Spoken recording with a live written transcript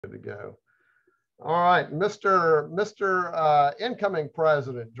Good to go. All right, Mr. Incoming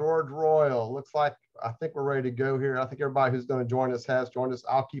President George Royal. Looks like I think we're ready to go here. I think everybody who's going to join us has joined us.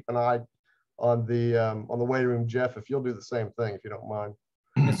 I'll keep an eye on the waiting room. Jeff, if you'll do the same thing, if you don't mind.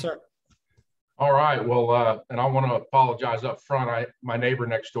 Yes, sir. All right. Well, and I want to apologize up front. My neighbor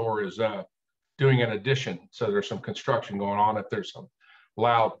next door is doing an addition, so there's some construction going on. If there's some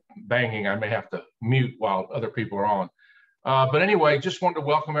loud banging, I may have to mute while other people are on. But anyway, just wanted to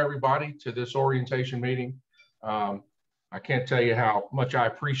welcome everybody to this orientation meeting. I can't tell you how much I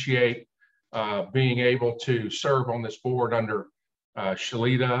appreciate being able to serve on this board under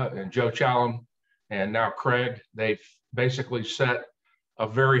Shalita and Joe Challam and now Craig. They've basically set a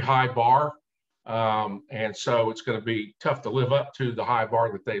very high bar. And so it's going to be tough to live up to the high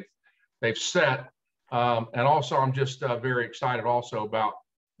bar that they've set. And also, I'm just very excited also about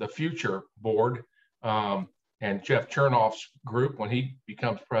the future board. And Jeff Chernoff's group when he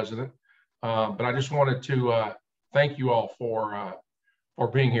becomes president. But I just wanted to thank you all for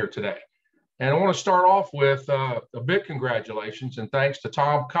being here today. And I want to start off with a big congratulations and thanks to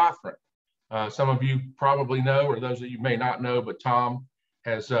Tom Cothran. Some of you probably know, or those that you may not know, but Tom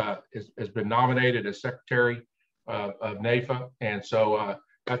has been nominated as Secretary of NAFA. And so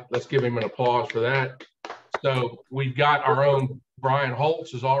let's give him an applause for that. So we've got our own Brian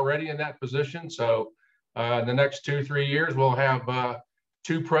Holtz is already in that position. So in the next 2-3 years, we'll have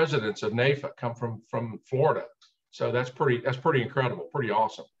 2 presidents of NAFA come from Florida. So that's pretty incredible, pretty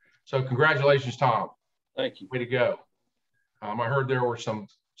awesome. So congratulations, Tom. Thank you. Way to go. I heard there were some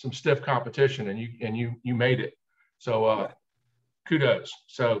stiff competition, and you made it. So kudos.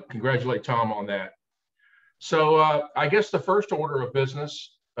 So congratulate Tom on that. So I guess the first order of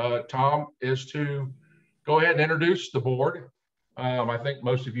business, Tom, is to go ahead and introduce the board. I think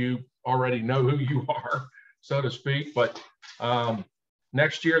most of you already know who you are, so to speak, but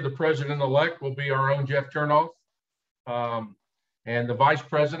next year the president-elect will be our own Jeff Chernoff, and the vice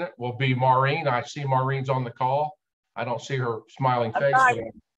president will be Maureen. I see Maureen's on the call. I don't see her smiling face,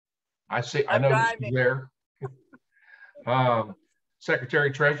 but I know she's there.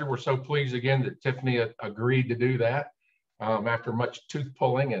 Secretary Treasurer, we're so pleased again that Tiffany agreed to do that after much tooth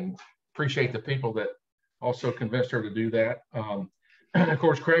pulling, and appreciate the people that also convinced her to do that. And of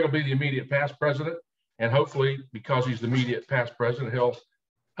course, Craig will be the immediate past president, and hopefully, because he's the immediate past president, he'll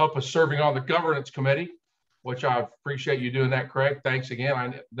help us serving on the governance committee, which I appreciate you doing that, Craig. Thanks again.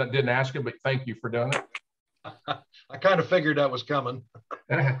 I didn't ask it, but thank you for doing it. I kind of figured that was coming.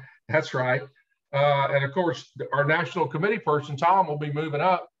 That's right. And of course, our national committee person, Tom, will be moving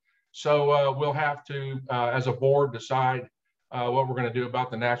up. So we'll have to, as a board, decide what we're going to do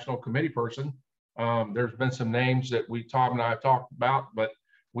about the national committee person. There's been some names that Tom and I have talked about, but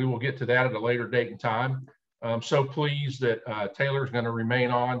we will get to that at a later date and time. I'm so pleased that Taylor's going to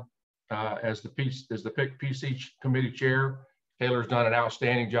remain on as the PIC PC committee chair. Taylor's done an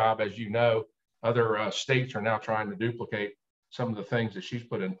outstanding job, as you know. Other states are now trying to duplicate some of the things that she's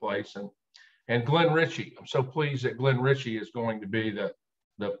put in place. And Glenn Ritchie, I'm so pleased that Glenn Ritchie is going to be the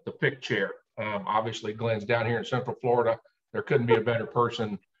PIC chair. Obviously, Glenn's down here in Central Florida. There couldn't be a better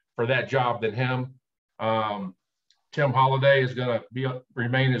person for that job than him. Tim Holliday is going to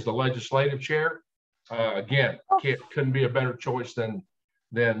remain as the legislative chair. Again, couldn't be a better choice than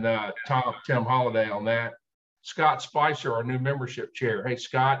Tim Holliday on that. Scott Spicer, our new membership chair. Hey,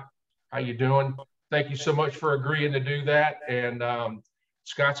 Scott, how you doing? Thank you so much for agreeing to do that. And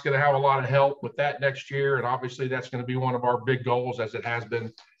Scott's going to have a lot of help with that next year. And obviously, that's going to be one of our big goals, as it has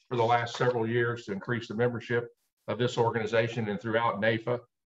been for the last several years, to increase the membership of this organization and throughout NAFA.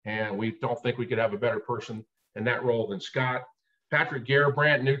 And we don't think we could have a better person in that role than Scott. Patrick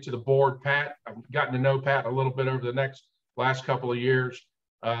Garibrandt, new to the board. Pat, I've gotten to know Pat a little bit over the last couple of years.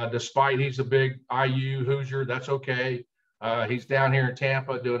 Despite he's a big IU Hoosier, that's okay. He's down here in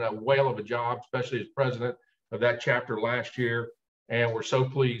Tampa doing a whale of a job, especially as president of that chapter last year. And we're so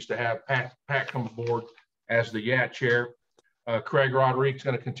pleased to have Pat come aboard as the YAT chair. Craig Rodriguez is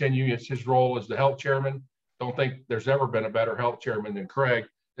going to continue his role as the health chairman. Don't think there's ever been a better health chairman than Craig,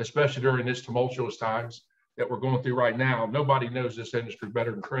 especially during this tumultuous times that we're going through right now. Nobody knows this industry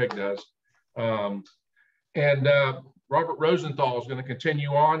better than Craig does. Robert Rosenthal is going to continue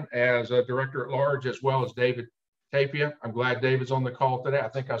on as a director at large, as well as David Tapia. I'm glad David's on the call today. I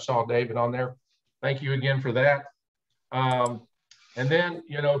think I saw David on there. Thank you again for that. And then,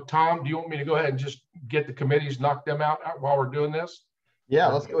 Tom, do you want me to go ahead and just get the committees, knock them out while we're doing this? Yeah,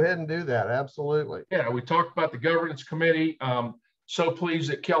 let's go ahead and do that. Absolutely. Yeah, we talked about the governance committee. So pleased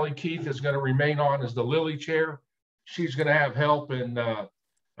that Kelly Keith is going to remain on as the Lilly chair. She's going to have help, and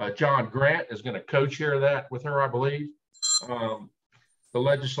John Grant is going to co-chair that with her, I believe. the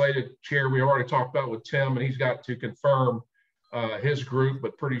legislative chair we already talked about with Tim, and he's got to confirm his group,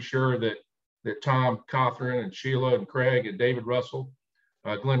 but pretty sure that Tom Cothran and Sheila and Craig and David Russell,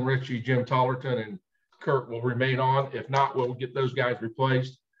 Glenn Ritchie, Jim Tollerton, and Kurt will remain on. If not, we'll get those guys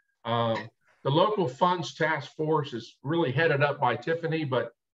replaced. The local funds task force is really headed up by Tiffany,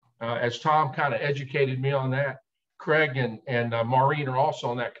 but as Tom kind of educated me on that, Craig and Maureen are also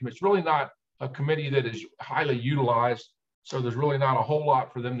on that committee. It's really not a committee that is highly utilized, so there's really not a whole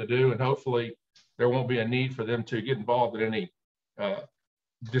lot for them to do, and hopefully there won't be a need for them to get involved in any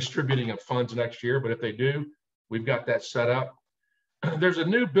distributing of funds next year, but if they do, we've got that set up. There's a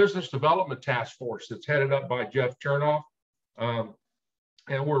new business development task force that's headed up by Jeff Chernoff.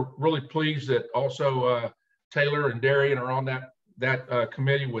 And we're really pleased that also Taylor and Darian are on that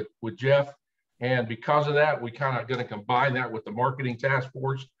committee with Jeff. And because of that, we kind of going to combine that with the marketing task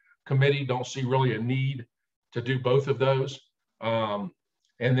force committee. Don't see really a need to do both of those. And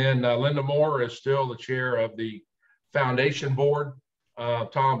then Linda Moore is still the chair of the foundation board.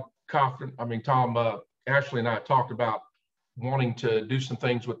 Tom Ashley and I talked about wanting to do some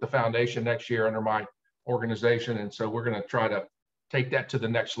things with the foundation next year under my organization. And so we're going to try to take that to the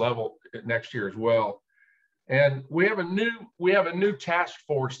next level next year as well. And we have a new task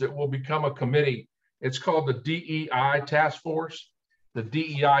force that will become a committee. It's called the DEI task force. The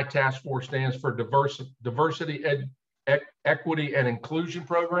DEI task force stands for Diversity, Equity, and Inclusion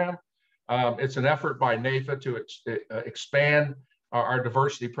Program. It's an effort by NAFA to expand our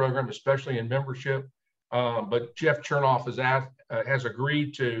diversity program, especially in membership. But Jeff Chernoff has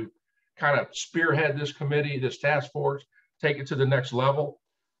agreed to kind of spearhead this committee, this task force, take it to the next level.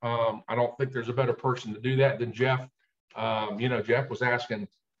 I don't think there's a better person to do that than Jeff. Jeff was asking,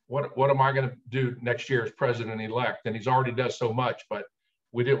 what am I going to do next year as president-elect? And he's already does so much, but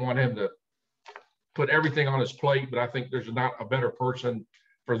we didn't want him to put everything on his plate. But I think there's not a better person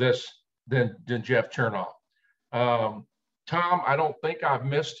for this than Jeff Chernoff. Tom, I don't think I've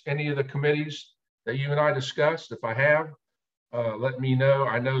missed any of the committees that you and I discussed. If I have, let me know.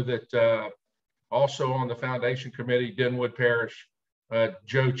 I know that also on the foundation committee, Denwood Parish,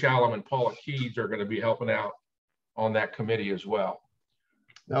 Joe Challam and Paula Keys are going to be helping out on that committee as well.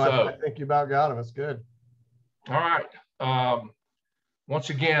 No, so, I think you about got them. It's good. All right. Once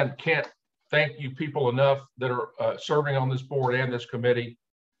again, can't thank you people enough that are serving on this board and this committee.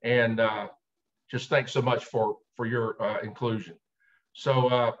 And just thanks so much for your inclusion.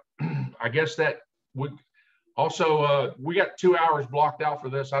 So I guess that would also, we got 2 hours blocked out for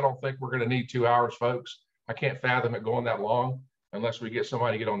this. I don't think we're going to need 2 hours, folks. I can't fathom it going that long unless we get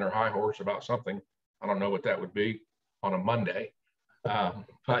somebody to get on their high horse about something. I don't know what that would be on a Monday.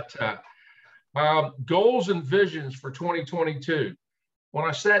 Goals and visions for 2022. When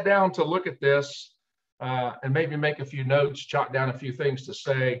I sat down to look at this and maybe make a few notes, jot down a few things to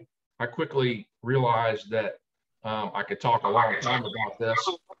say, I quickly realized that I could talk a long time about this.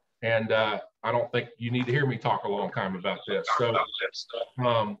 And I don't think you need to hear me talk a long time about this. So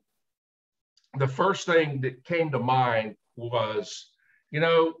the first thing that came to mind was,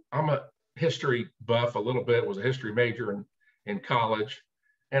 I'm a history buff a little bit, was a history major in college.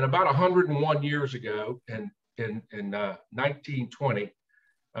 And about 101 years ago, in 1920,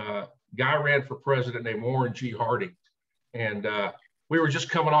 a guy ran for president named Warren G. Harding. And we were just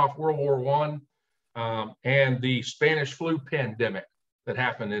coming off World War I and the Spanish flu pandemic that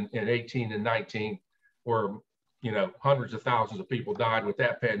happened in 18 and 19, where, hundreds of thousands of people died with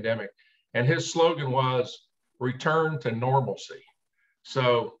that pandemic. And his slogan was return to normalcy.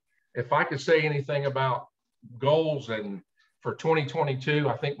 So if I could say anything about goals and for 2022,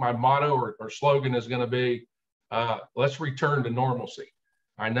 I think my motto or slogan is going to be, let's return to normalcy.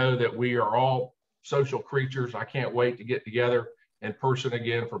 I know that we are all social creatures. I can't wait to get together in person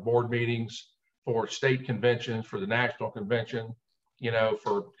again for board meetings, for state conventions, for the national convention,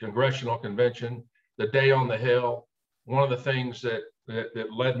 for congressional convention, the day on the Hill. One of the things that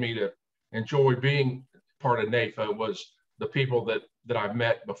led me to enjoy being part of NAFA was the people that I've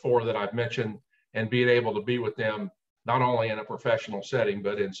met before that I've mentioned, and being able to be with them, not only in a professional setting,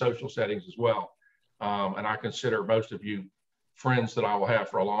 but in social settings as well. And I consider most of you friends that I will have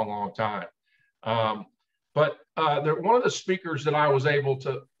for a long, long time. But one of the speakers that I was able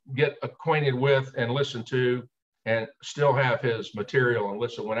to get acquainted with and listen to, and still have his material and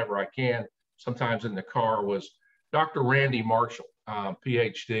listen whenever I can, sometimes in the car, was Dr. Randy Marshall,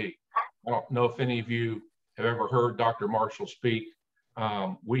 PhD. I don't know if any of you have ever heard Dr. Marshall speak.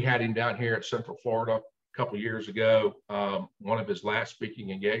 We had him down here at Central Florida a couple of years ago, one of his last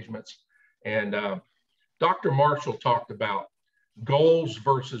speaking engagements. And Dr. Marshall talked about goals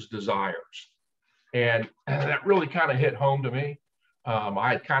versus desires. And that really kind of hit home to me. I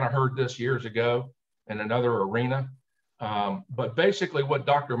had kind of heard this years ago in another arena. But basically what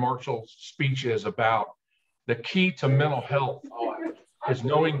Dr. Marshall's speech is about, the key to mental health is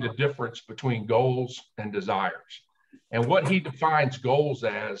knowing the difference between goals and desires. And what he defines goals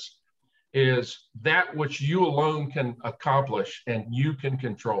as is that which you alone can accomplish and you can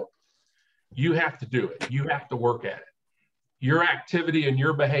control. You have to do it. You have to work at it. Your activity and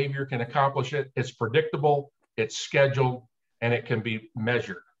your behavior can accomplish it. It's predictable, it's scheduled, and it can be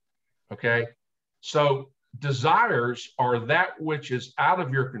measured. Okay. So desires are that which is out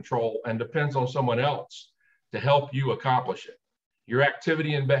of your control and depends on someone else to help you accomplish it. Your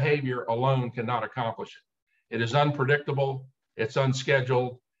activity and behavior alone cannot accomplish it. It is unpredictable, it's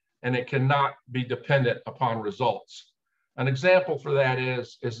unscheduled, and it cannot be dependent upon results. An example for that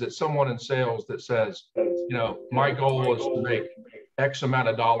is that someone in sales that says, you know, my goal is to make X amount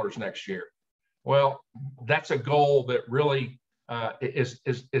of dollars next year. Well, that's a goal that really is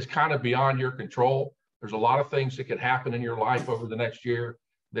kind of beyond your control. There's a lot of things that could happen in your life over the next year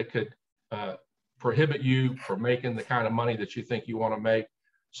that could prohibit you from making the kind of money that you think you want to make.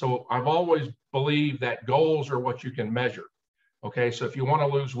 So I've always believed that goals are what you can measure. Okay, so if you want to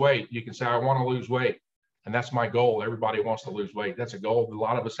lose weight, you can say, I want to lose weight. And that's my goal. Everybody wants to lose weight. That's a goal that a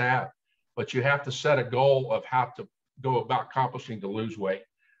lot of us have. But you have to set a goal of how to go about accomplishing to lose weight.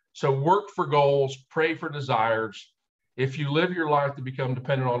 So work for goals, pray for desires. If you live your life to become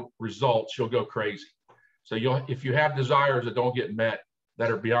dependent on results, you'll go crazy. So if you have desires that don't get met,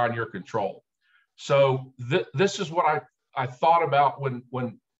 that are beyond your control. So this is what I thought about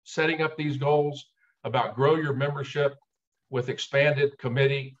when setting up these goals, about grow your membership with expanded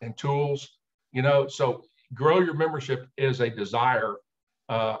committee and tools. You know, so grow your membership is a desire.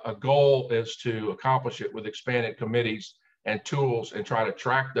 A goal is to accomplish it with expanded committees and tools and try to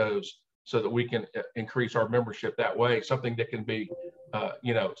track those so that we can increase our membership that way. Something that can be,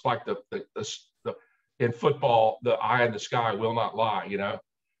 you know, it's like the in football, the eye in the sky will not lie, you know.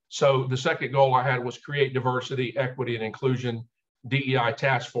 So the second goal I had was create diversity, equity, and inclusion DEI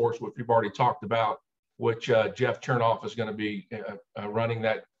task force, which we've already talked about, which Jeff Chernoff is going to be running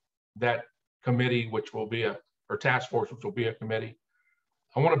that committee, which will be or task force, which will be a committee.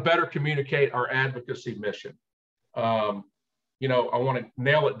 I want to better communicate our advocacy mission. You know, I want to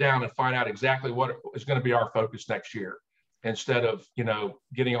nail it down and find out exactly what is going to be our focus next year, instead of, you know,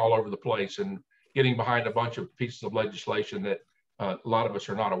 getting all over the place and getting behind a bunch of pieces of legislation that a lot of us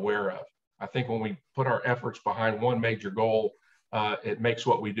are not aware of. I think when we put our efforts behind one major goal, it makes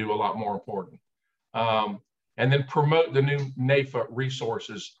what we do a lot more important. And then promote the new NAIFA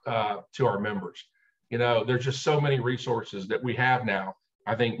resources to our members. You know, there's just so many resources that we have now.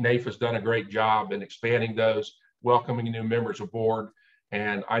 I think NAIFA's done a great job in expanding those, welcoming new members aboard.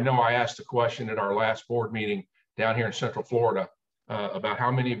 And I know I asked a question at our last board meeting down here in Central Florida about how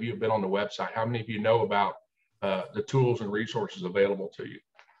many of you have been on the website, how many of you know about the tools and resources available to you.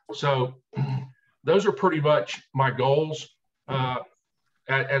 So those are pretty much my goals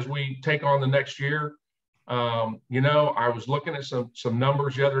as we take on the next year. You know, I was looking at some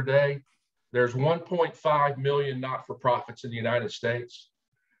numbers the other day. There's 1.5 million not-for-profits in the United States.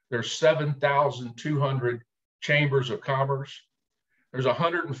 There's 7,200 chambers of commerce. There's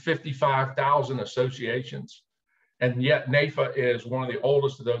 155,000 associations. And yet NAIFA is one of the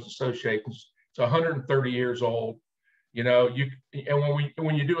oldest of those associations. It's 130 years old. You know,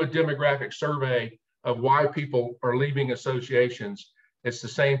 when you do a demographic survey of why people are leaving associations, it's the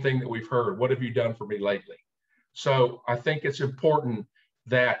same thing that we've heard. What have you done for me lately? So I think it's important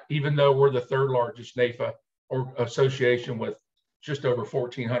that even though we're the third largest NAIFA or association with just over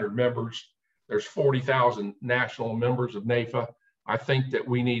 1,400 members, there's 40,000 national members of NAIFA. I think that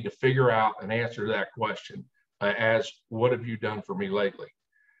we need to figure out and answer that question as what have you done for me lately?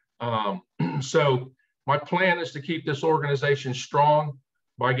 So my plan is to keep this organization strong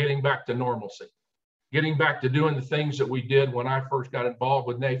by getting back to normalcy, getting back to doing the things that we did when I first got involved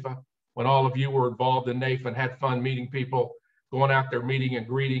with NAIFA, when all of you were involved in NAIFA and had fun meeting people, going out there meeting and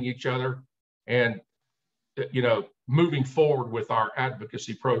greeting each other, and, you know, moving forward with our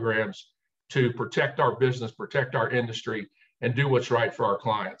advocacy programs to protect our business, protect our industry, and do what's right for our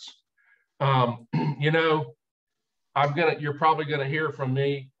clients. You know, you're probably gonna hear from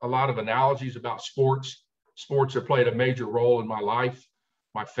me a lot of analogies about sports. Sports have played a major role in my life,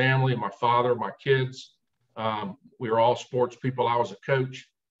 my family, my father, my kids. We were all sports people. I was a coach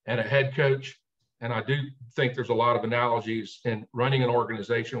and a head coach. And I do think there's a lot of analogies in running an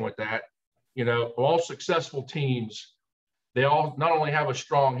organization with that. You know, all successful teams, they all not only have a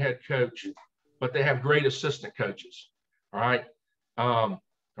strong head coach, but they have great assistant coaches, all right? Or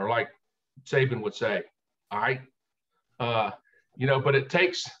like Saban would say, all right? but it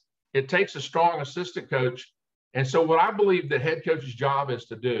takes a strong assistant coach. And so what I believe the head coach's job is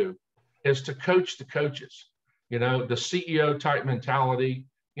to do is to coach the coaches, the CEO type mentality.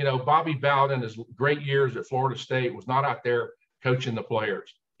 Bobby Bowden, his great years at Florida State, was not out there coaching the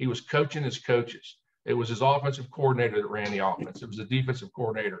players. He was coaching his coaches. It was his offensive coordinator that ran the offense. It was the defensive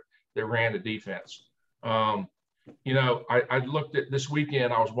coordinator that ran the defense. I looked at this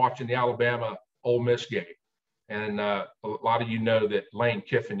weekend, I was watching the Alabama Ole Miss game. And a lot of you know that Lane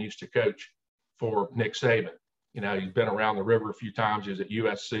Kiffin used to coach for Nick Saban. He's been around the river a few times. He was at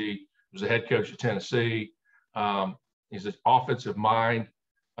USC. He was the head coach at Tennessee. He's an offensive mind,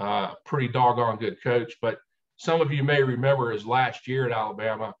 pretty doggone good coach. But some of you may remember his last year at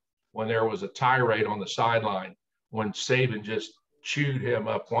Alabama when there was a tirade on the sideline when Saban just chewed him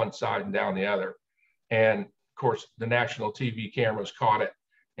up one side and down the other. And, of course, the national TV cameras caught it.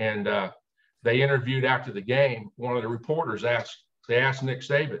 And they interviewed after the game. One of the reporters asked Nick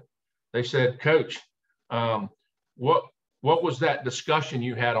Saban. They said, "Coach, what was that discussion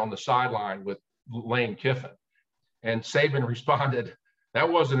you had on the sideline with Lane Kiffin?" And Saban responded, "That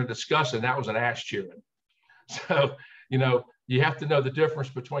wasn't a discussion, that was an ass chewing." So, you have to know the difference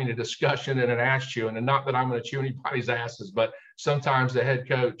between a discussion and an ass chewing. And not that I'm going to chew anybody's asses, but sometimes the head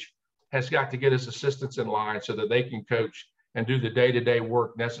coach has got to get his assistants in line so that they can coach and do the day-to-day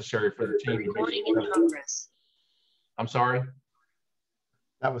work necessary for the team. Recording in progress. I'm sorry?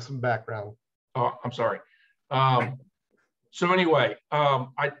 That was some background. Oh, I'm sorry. So anyway,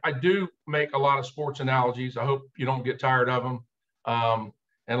 I do make a lot of sports analogies. I hope you don't get tired of them.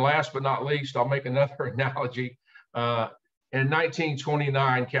 And last but not least, I'll make another analogy. In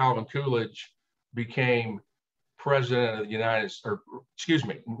 1929, Calvin Coolidge became president of the United States, or excuse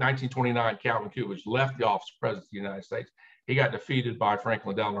me, 1929, Calvin Coolidge left the office of president of the United States. He got defeated by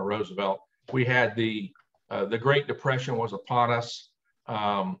Franklin Delano Roosevelt. We had the Great Depression was upon us.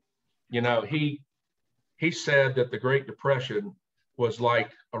 He said that the Great Depression was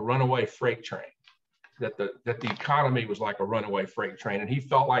like a runaway freight train, that the economy was like a runaway freight train, and he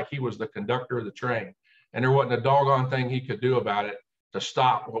felt like he was the conductor of the train, and there wasn't a doggone thing he could do about it to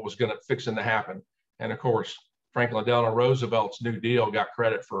stop what was fixing to happen. And of course, Franklin Delano Roosevelt's New Deal got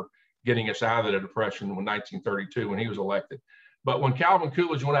credit for getting us out of the Depression in 1932 when he was elected. But when Calvin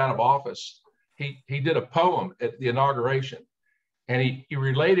Coolidge went out of office, he did a poem at the inauguration, and he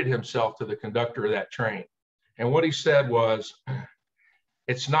related himself to the conductor of that train. And what he said was,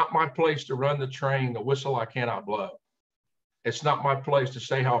 "It's not my place to run the train, the whistle I cannot blow. It's not my place to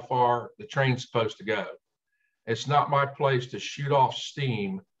say how far the train's supposed to go. It's not my place to shoot off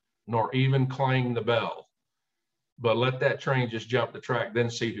steam, nor even clang the bell. But let that train just jump the track, then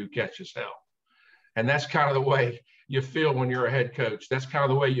see who catches hell." And that's kind of the way you feel when you're a head coach. That's kind of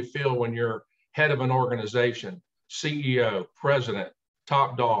the way you feel when you're head of an organization, CEO, president,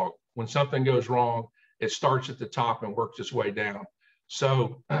 top dog. When something goes wrong, it starts at the top and works its way down.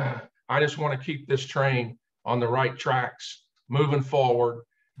 So I just want to keep this train on the right tracks, moving forward,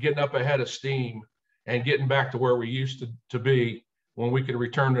 getting up ahead of steam, and getting back to where we used to be when we could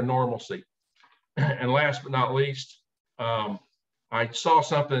return to normalcy. And last but not least, I saw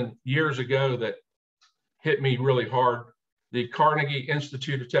something years ago that hit me really hard. The Carnegie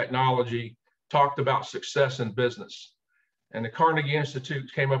Institute of Technology talked about success in business. And the Carnegie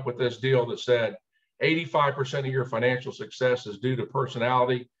Institute came up with this deal that said 85% of your financial success is due to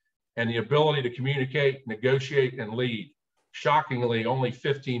personality and the ability to communicate, negotiate, and lead. Shockingly, only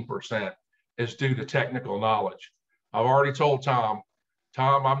 15% is due to technical knowledge. I've already told Tom,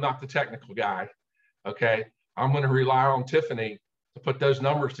 I'm not the technical guy, okay? I'm going to rely on Tiffany to put those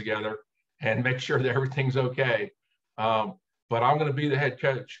numbers together and make sure that everything's okay. But I'm going to be the head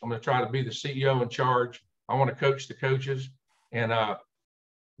coach. I'm going to try to be the CEO in charge. I want to coach the coaches, and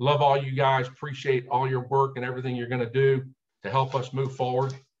love all you guys. Appreciate all your work and everything you're going to do to help us move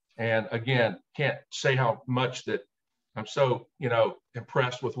forward. And again, can't say how much that I'm so,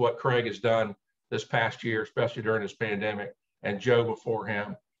 impressed with what Craig has done this past year, especially during this pandemic, and Joe before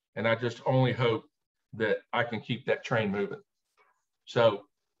him. And I just only hope that I can keep that train moving. So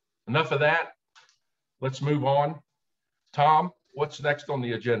enough of that. Let's move on. Tom, what's next on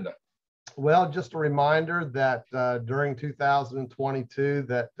the agenda? Well, just a reminder that during 2022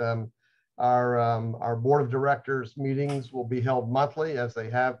 that our board of directors meetings will be held monthly, as they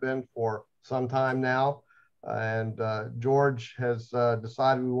have been for some time now. And George has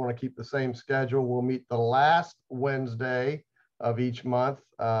decided we want to keep the same schedule. We'll meet the last Wednesday of each month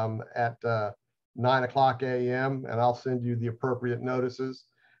at 9:00 a.m. and I'll send you the appropriate notices,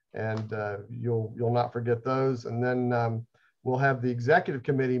 and you'll not forget those. And then we'll have the executive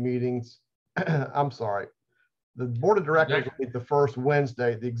committee meetings. I'm sorry. The board of directors will meet the first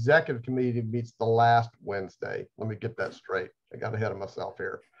Wednesday. The executive committee meets the last Wednesday. Let me get that straight. I got ahead of myself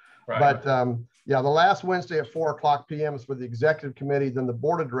here. Right. But yeah, the last Wednesday at 4:00 p.m. is for the executive committee. Then the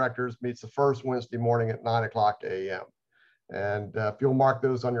board of directors meets the first Wednesday morning at 9:00 a.m. And if you'll mark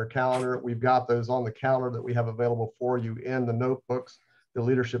those on your calendar, we've got those on the calendar that we have available for you in the notebooks, the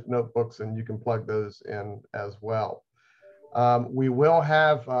leadership notebooks, and you can plug those in as well. We will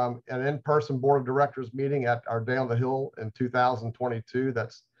have an in-person board of directors meeting at our Day on the Hill in 2022.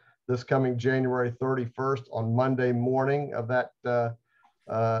 That's this coming January 31st on Monday morning of that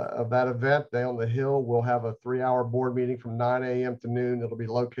event. Day on the Hill, we'll have a 3-hour board meeting from 9 a.m. to noon. It'll be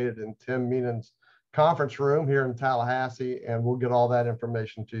located in Tim Meenan's conference room here in Tallahassee, and we'll get all that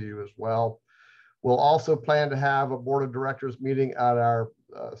information to you as well. We'll also plan to have a board of directors meeting at our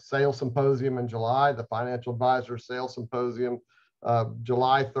sales symposium in July, the Financial Advisor Sales Symposium,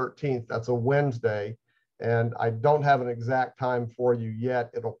 July 13th. That's a Wednesday, and I don't have an exact time for you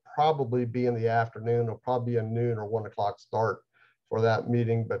yet. It'll probably be in the afternoon. It'll probably be a noon or 1 o'clock start for that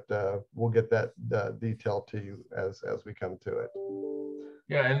meeting, but we'll get that detail to you as we come to it.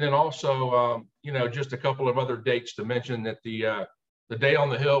 Yeah, and then also, you know, just a couple of other dates to mention that the Day on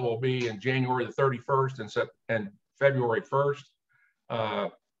the Hill will be in January the 31st and February 1st.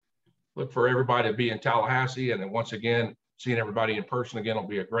 Look for everybody to be in Tallahassee, and then once again, seeing everybody in person again will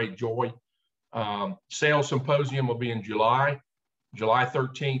be a great joy. Sales Symposium will be in July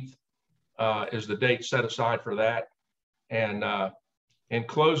 13th is the date set aside for that. And in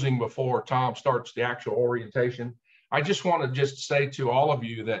closing, before Tom starts the actual orientation, I just want to just say to all of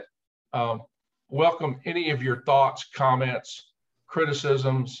you that welcome any of your thoughts, comments,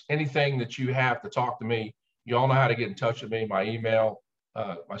 criticisms, anything that you have to talk to me. You all know how to get in touch with me, my email,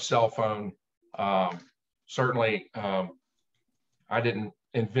 my cell phone. Certainly, I didn't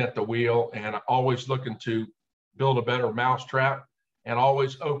invent the wheel, and I'm always looking to build a better mousetrap and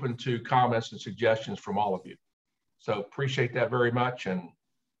always open to comments and suggestions from all of you. So appreciate that very much. And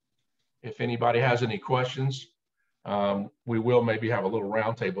if anybody has any questions, we will maybe have a little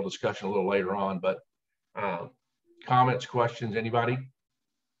roundtable discussion a little later on, but comments, questions, anybody?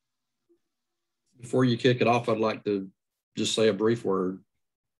 Before you kick it off, I'd like to just say a brief word.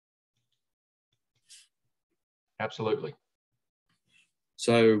 Absolutely.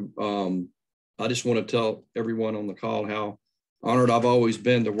 So I just want to tell everyone on the call how honored I've always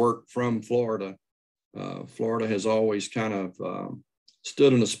been to work from Florida. Florida has always kind of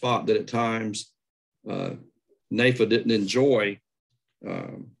stood in a spot that at times NAFA didn't enjoy.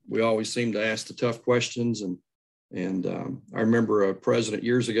 We always seemed to ask the tough questions. And I remember a president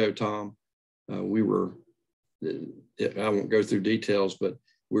years ago, Tom, we were, I won't go through details, but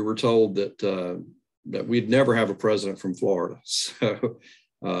we were told that we'd never have a president from Florida. So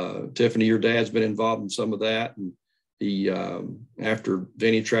Tiffany, your dad's been involved in some of that. And he, after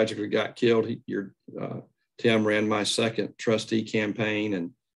Vinny tragically got killed, Tim ran my second trustee campaign.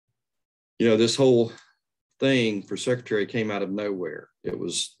 And, you know, this whole thing for secretary came out of nowhere.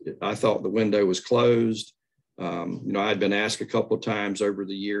 I thought the window was closed. You know, I'd been asked a couple of times over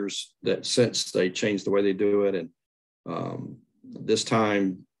the years that since they changed the way they do it. And this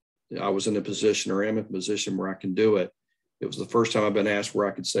time I was in a position, or am in a position, where I can do it. It was the first time I've been asked where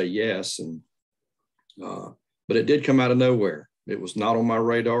I could say yes. And, but it did come out of nowhere. It was not on my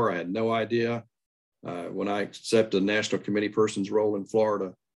radar. I had no idea. When I accepted the national committee person's role in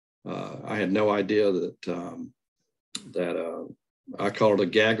Florida, I had no idea that I call it a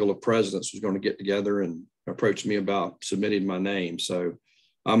gaggle of presidents was going to get together and approach me about submitting my name. So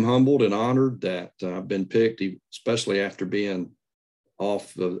I'm humbled and honored that I've been picked, especially after being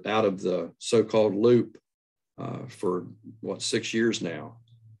out of the so-called loop for 6 years now.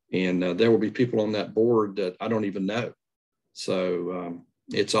 And there will be people on that board that I don't even know. So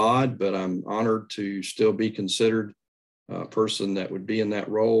it's odd, but I'm honored to still be considered a person that would be in that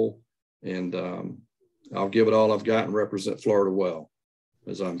role. And I'll give it all I've got and represent Florida well,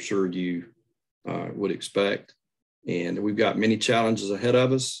 as I'm sure you would expect. And we've got many challenges ahead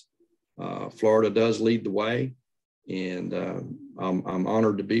of us. Florida does lead the way, and I'm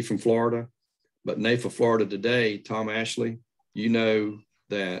honored to be from Florida. But NAFA Florida today, Tom Ashley, you know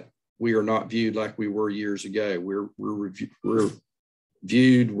that we are not viewed like we were years ago. We're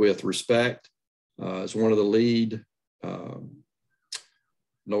viewed with respect as one of the lead,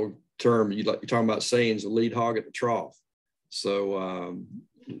 no term you're talking about saying is a lead hog at the trough. So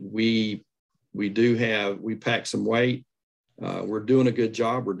we pack some weight. We're doing a good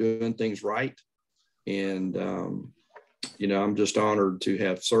job. We're doing things right. And, you know, I'm just honored to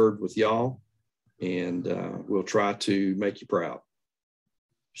have served with y'all, and we'll try to make you proud.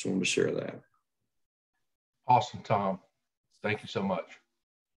 Just wanted to share that. Awesome, Tom. Thank you so much.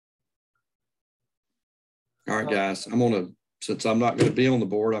 All right, guys, since I'm not gonna be on the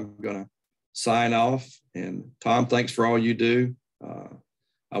board, I'm gonna sign off. And Tom, thanks for all you do.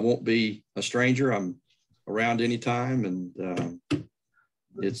 I won't be a stranger. I'm around anytime, and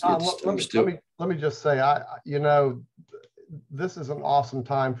Tom, let me just say, this is an awesome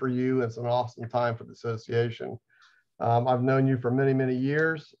time for you. It's an awesome time for the association. I've known you for many, many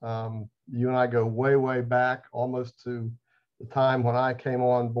years. You and I go way, way back, almost to the time when I came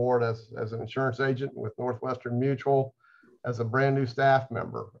on board as an insurance agent with Northwestern Mutual as a brand new staff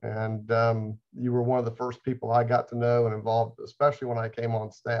member. And you were one of the first people I got to know and involved, especially when I came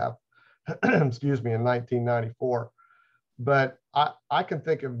on staff, excuse me, in 1994. But I can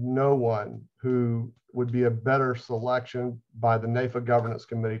think of no one who would be a better selection by the NAIFA Governance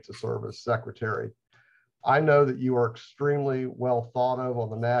Committee to serve as secretary. I know that you are extremely well thought of on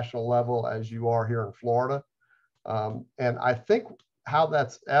the national level as you are here in Florida. And I think how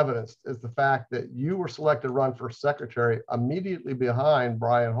that's evidenced is the fact that you were selected to run for secretary immediately behind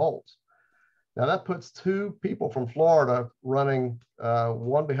Brian Holtz. Now that puts two people from Florida running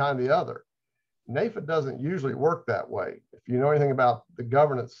one behind the other. NAIFA doesn't usually work that way. If you know anything about the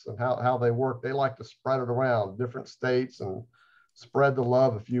governance and how they work, they like to spread it around different states and spread the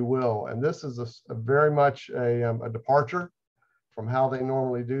love, if you will. And this is a very much a departure from how they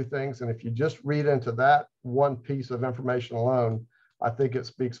normally do things. And if you just read into that one piece of information alone, I think it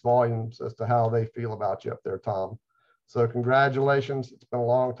speaks volumes as to how they feel about you up there, Tom. So congratulations. It's been a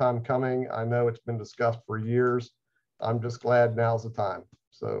long time coming. I know it's been discussed for years. I'm just glad now's the time.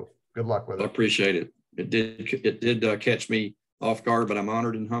 So good luck with it. I appreciate it. It did catch me off guard, but I'm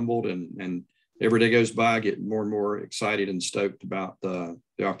honored and humbled, and every day goes by, I get more and more excited and stoked about the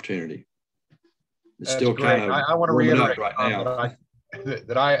opportunity. It's That's still great. kind of I want to reiterate right now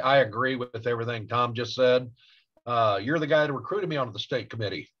that I agree with everything Tom just said. You're the guy that recruited me onto the state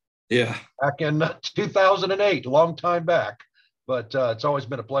committee. Yeah. Back in 2008, a long time back. But it's always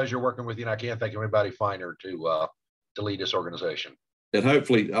been a pleasure working with you, and I can't think of anybody finer to lead this organization. And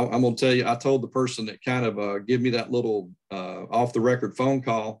hopefully, I'm going to tell you, I told the person that kind of gave me that little off the record phone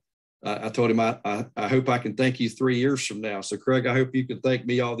call, I told him, I hope I can thank you 3 years from now. So Craig, I hope you can thank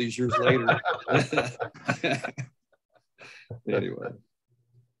me all these years later. Anyway,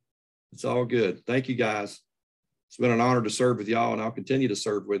 it's all good. Thank you, guys. It's been an honor to serve with y'all, and I'll continue to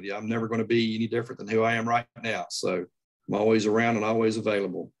serve with you. I'm never going to be any different than who I am right now. So I'm always around and always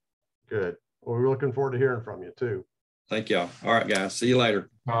available. Good. Well, we're looking forward to hearing from you too. Thank y'all. All right, guys. See you later.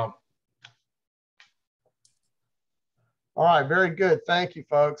 All right, very good. Thank you,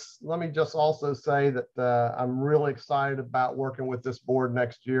 folks. Let me just also say that I'm really excited about working with this board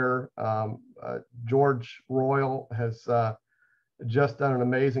next year. George Royal has just done an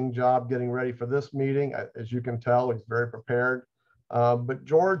amazing job getting ready for this meeting. As you can tell, he's very prepared. But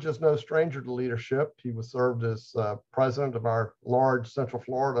George is no stranger to leadership. He was served as president of our large Central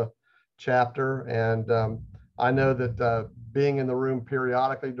Florida chapter. And I know that being in the room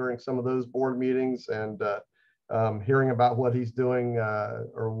periodically during some of those board meetings and hearing about what he's doing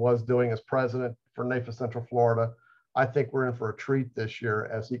or was doing as president for NAIFA Central Florida, I think we're in for a treat this year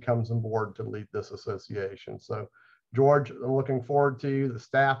as he comes on board to lead this association. So George, I'm looking forward to you. The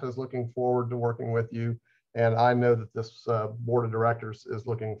staff is looking forward to working with you. And I know that this board of directors is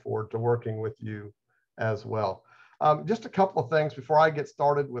looking forward to working with you as well. Just a couple of things before I get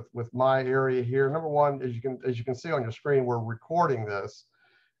started with my area here. Number one, as you can see on your screen, we're recording this.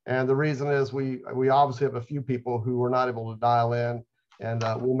 And the reason is we obviously have a few people who were not able to dial in, and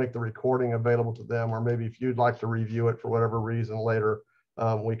we'll make the recording available to them, or maybe if you'd like to review it for whatever reason later,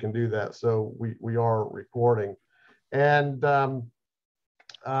 we can do that. So we are recording. And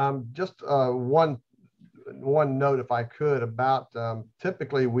just one note, if I could, about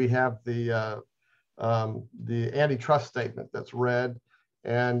typically we have the antitrust statement that's read.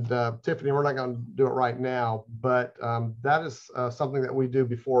 And Tiffany, we're not going to do it right now, but that is something that we do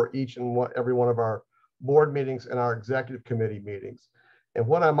before each and every one of our board meetings and our executive committee meetings. And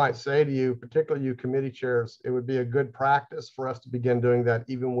what I might say to you, particularly you committee chairs, it would be a good practice for us to begin doing that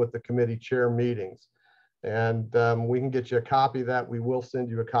even with the committee chair meetings. And we can get you a copy of that. We will send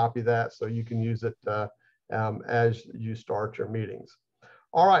you a copy of that so you can use it as you start your meetings.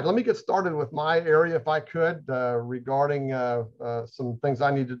 All right, let me get started with my area, if I could, regarding some things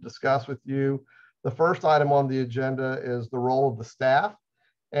I need to discuss with you. The first item on the agenda is the role of the staff.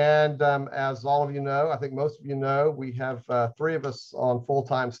 And as all of you know, I think most of you know, we have 3 of us on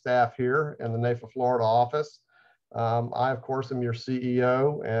full-time staff here in the NAIFA Florida office. I, of course, am your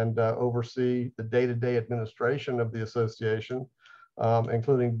CEO and oversee the day-to-day administration of the association.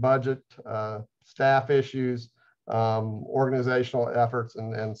 including budget, staff issues, organizational efforts,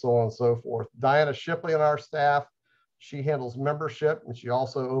 and so on and so forth. Diana Shipley on our staff, she handles membership, and she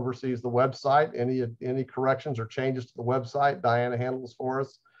also oversees the website. Any corrections or changes to the website, Diana handles for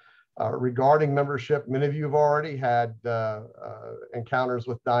us. Regarding membership, many of you have already had encounters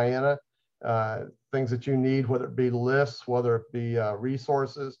with Diana, things that you need, whether it be lists, whether it be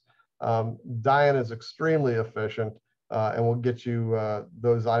resources. Diana is extremely efficient and will get you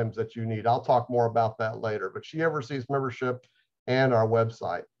those items that you need. I'll talk more about that later, but she oversees membership and our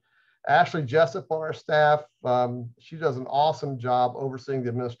website. Ashley Jessup on our staff, she does an awesome job overseeing the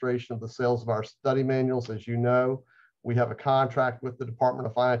administration of the sales of our study manuals. As you know, we have a contract with the Department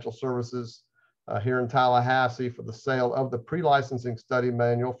of Financial Services here in Tallahassee for the sale of the pre-licensing study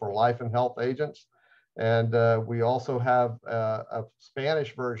manual for life and health agents. And we also have a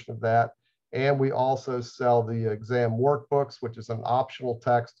Spanish version of that. And we also sell the exam workbooks, which is an optional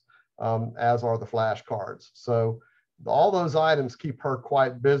text, as are the flashcards. So all those items keep her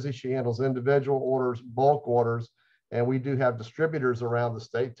quite busy. She handles individual orders, bulk orders, and we do have distributors around the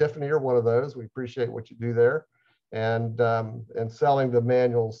state. Tiffany, you're one of those. We appreciate what you do there. And selling the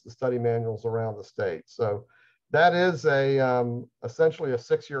manuals, the study manuals around the state. So that is essentially a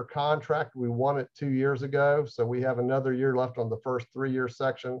 6-year contract. We won it 2 years ago. So we have another year left on the first 3-year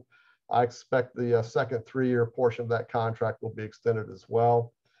section. I expect the second 3-year portion of that contract will be extended as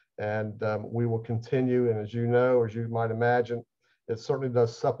well. And we will continue. And as you know, as you might imagine, it certainly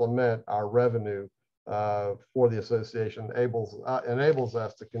does supplement our revenue for the association, enables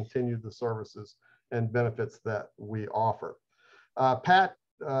us to continue the services and benefits that we offer. Pat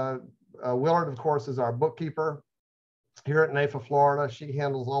Willard, of course, is our bookkeeper here at NAIFA, Florida. She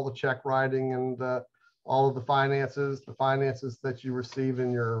handles all the check writing and all of the finances that you receive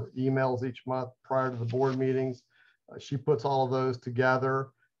in your emails each month prior to the board meetings. She puts all of those together,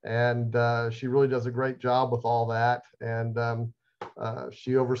 and she really does a great job with all that. And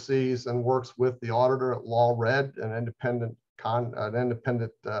she oversees and works with the auditor at Law Red, an independent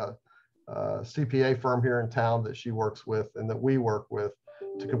CPA firm here in town that she works with and that we work with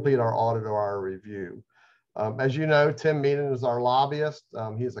to complete our audit or our review. As you know, Tim Meenan is our lobbyist.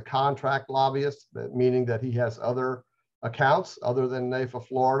 He is a contract lobbyist, meaning that he has other accounts other than NAIFA,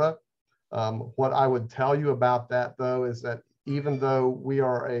 Florida. What I would tell you about that, though, is that even though we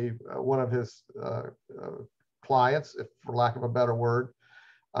are one of his clients, if for lack of a better word,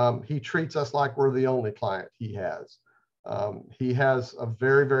 he treats us like we're the only client he has. He has a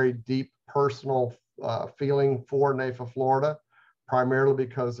very, very deep personal feeling for NAIFA, Florida, primarily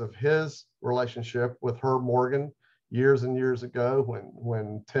because of his relationship with Herb Morgan years and years ago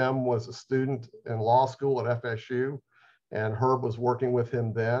when Tim was a student in law school at FSU, and Herb was working with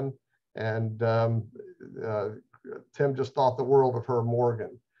him then. And Tim just thought the world of Herb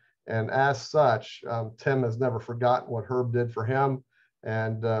Morgan. And as such, Tim has never forgotten what Herb did for him.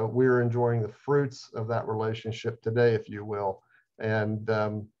 And we're enjoying the fruits of that relationship today, if you will. And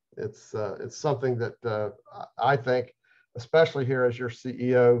it's something that I think, especially here as your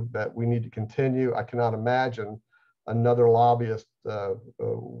CEO, that we need to continue. I cannot imagine another lobbyist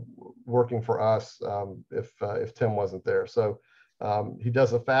working for us if Tim wasn't there. So he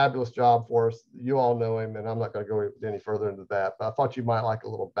does a fabulous job for us. You all know him, and I'm not going to go any further into that. But I thought you might like a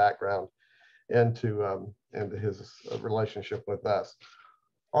little background into his relationship with us.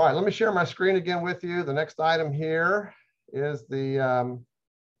 All right, let me share my screen again with you. The next item here is the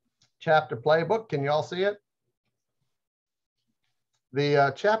chapter playbook. Can you all see it?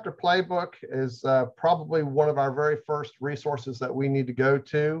 The chapter playbook is probably one of our very first resources that we need to go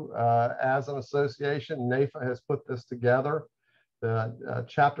to as an association. NAIFA has put this together. The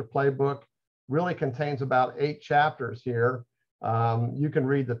chapter playbook really contains about 8 chapters here. You can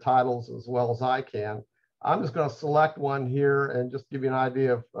read the titles as well as I can. I'm just going to select one here and just give you an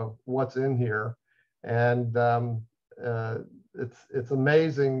idea of what's in here. And it's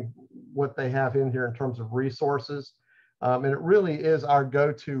amazing what they have in here in terms of resources. And it really is our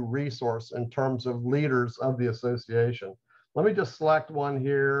go-to resource in terms of leaders of the association. Let me just select one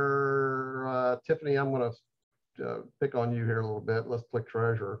here. Tiffany, I'm going to pick on you here a little bit. Let's click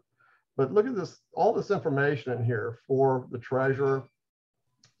treasurer. But look at this, all this information in here for the treasurer,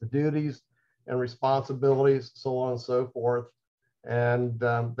 the duties and responsibilities, so on and so forth. And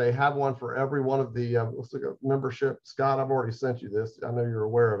they have one for every one of the, let's look at membership. Scott, I've already sent you this. I know you're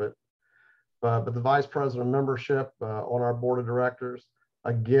aware of it. But the vice president of membership on our board of directors,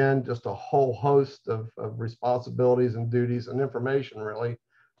 again, just a whole host of responsibilities and duties and information really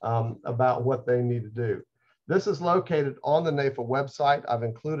about what they need to do. This is located on the NAIFA website. I've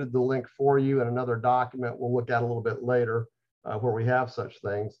included the link for you in another document we'll look at a little bit later where we have such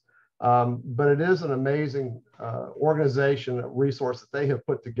things. But it is an amazing organization, resource that they have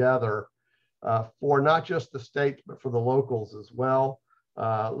put together for not just the states, but for the locals as well.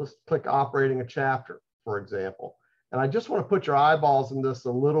 Let's click operating a chapter, for example. And I just want to put your eyeballs in this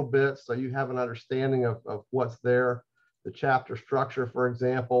a little bit so you have an understanding of what's there. The chapter structure, for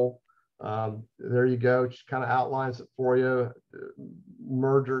example, there you go, just kind of outlines it for you,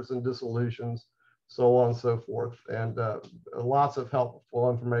 mergers and dissolutions, so on and so forth, and lots of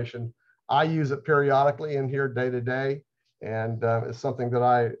helpful information. I use it periodically in here day to day, and it's something that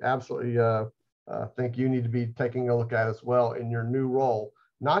I absolutely think you need to be taking a look at as well in your new role,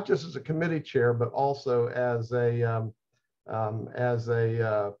 not just as a committee chair, but also as a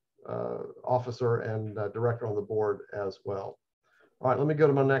officer and director on the board as well. All right, let me go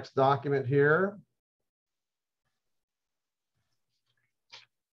to my next document here.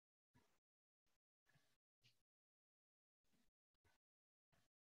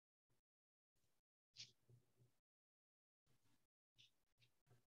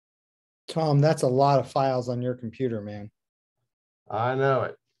 Tom, that's a lot of files on your computer, man. I know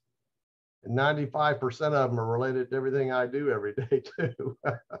it. 95% of them are related to everything I do every day too.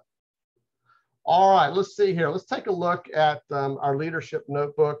 All right, let's see here. Let's take a look at our leadership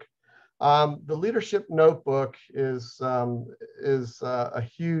notebook. The leadership notebook is a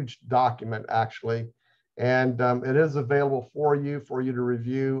huge document, actually, and it is available for you to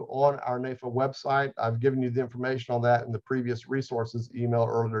review on our NAFA website. I've given you the information on that in the previous resources email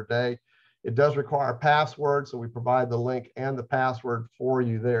earlier today. It does require a password, so we provide the link and the password for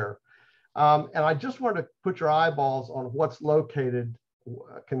you there. And I just wanted to put your eyeballs on what's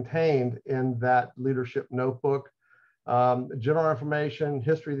contained in that leadership notebook. General information,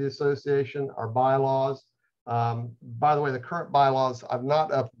 history of the association, our bylaws. By the way, the current bylaws I've not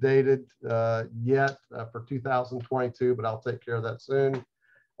updated yet for 2022, but I'll take care of that soon.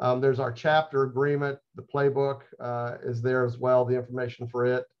 There's our chapter agreement. The playbook is there as well, the information for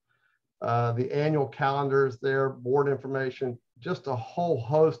it. The annual calendar is there, board information, just a whole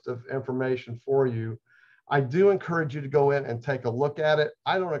host of information for you. I do encourage you to go in and take a look at it.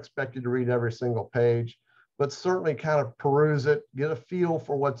 I don't expect you to read every single page, but certainly kind of peruse it, get a feel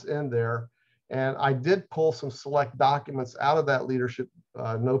for what's in there. And I did pull some select documents out of that leadership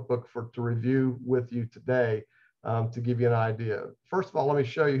notebook to review with you today to give you an idea. First of all, let me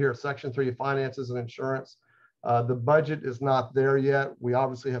show you here, Section 3, Finances and Insurance. The budget is not there yet. We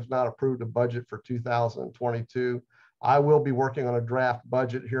obviously have not approved a budget for 2022. I will be working on a draft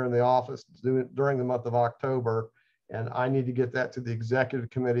budget here in the office during the month of October, and I need to get that to the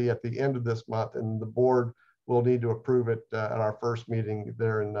executive committee at the end of this month, and the board will need to approve it at our first meeting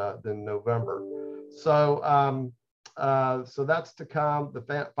there in November. So, so that's to come.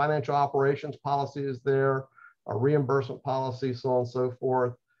 The financial operations policy is there, a reimbursement policy, so on and so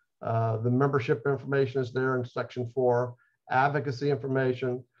forth. The membership information is there in Section 4, advocacy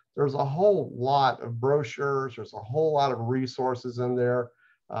information. There's a whole lot of brochures. There's a whole lot of resources in there,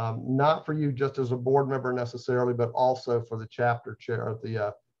 not for you just as a board member necessarily, but also for the chapter chair,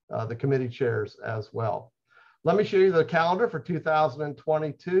 the committee chairs as well. Let me show you the calendar for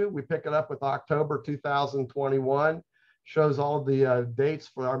 2022. We pick it up with October 2021. Shows all the dates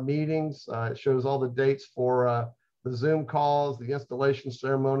for our meetings. It shows all the dates for the Zoom calls, the installation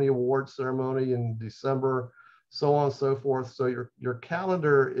ceremony, award ceremony in December, so on and so forth. So your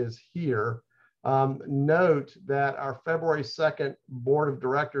calendar is here. Note that our February 2nd Board of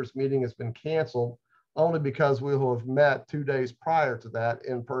Directors meeting has been canceled only because we will have met 2 days prior to that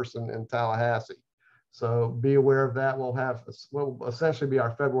in person in Tallahassee. So be aware of that. We'll essentially be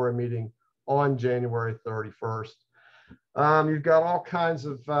our February meeting on January 31st. You've got all kinds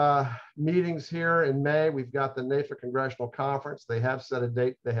of meetings here in May. We've got the NAFA Congressional Conference. They have set a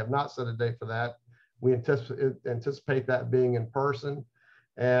date. They have not set a date for that. We anticipate that being in person.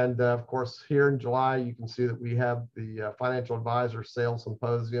 And of course, here in July, you can see that we have the Financial Advisor Sales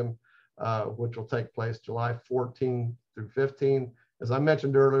Symposium, which will take place July 14 through 15. As I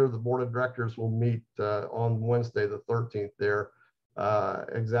mentioned earlier, the Board of Directors will meet on Wednesday, the 13th there,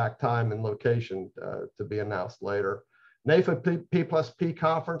 exact time and location to be announced later. NAFA P+P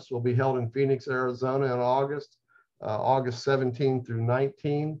Conference will be held in Phoenix, Arizona in August 17 through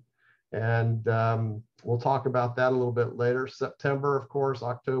 19. And we'll talk about that a little bit later. September, of course,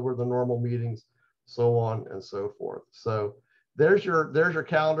 October, the normal meetings, so on and so forth. So there's your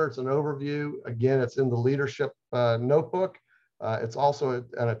calendar. It's an overview. Again, it's in the leadership notebook. It's also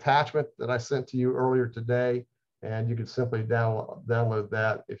an attachment that I sent to you earlier today, and you can simply download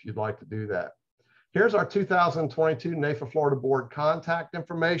that if you'd like to do that. Here's our 2022 NAFA Florida Board contact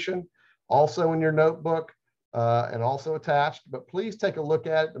information, also in your notebook. and also attached, but please take a look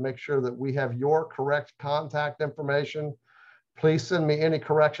at it to make sure that we have your correct contact information. Please send me any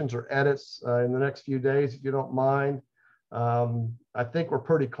corrections or edits in the next few days, if you don't mind. I think we're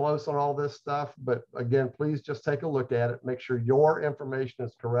pretty close on all this stuff, but again, please just take a look at it, make sure your information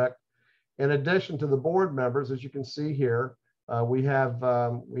is correct. In addition to the board members, as you can see here, we have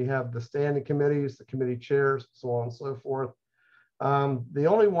the standing committees, the committee chairs, so on and so forth. The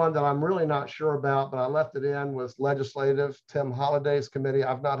only one that I'm really not sure about, but I left it in, was legislative, Tim Holliday's committee.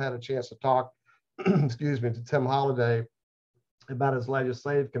 I've not had a chance to talk, excuse me, to Tim Holliday about his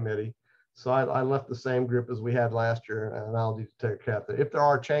legislative committee. So I left the same group as we had last year, and I'll need to take care of it. If there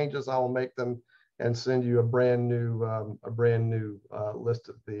are changes, I will make them and send you a brand new list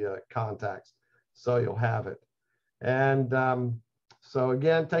of the contacts, so you'll have it. And so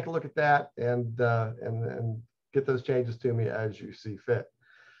again, take a look at that and get those changes to me as you see fit.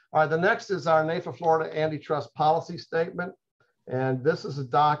 All right, the next is our NAFA Florida Antitrust Policy Statement. And this is a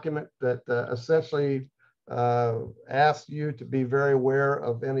document that essentially asks you to be very aware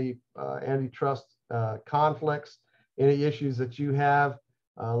of any antitrust conflicts, any issues that you have.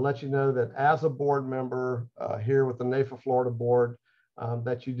 Let you know that as a board member here with the NAFA Florida Board,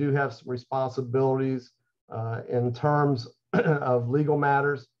 that you do have some responsibilities in terms of legal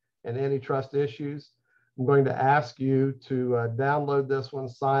matters and antitrust issues. I'm going to ask you to download this one,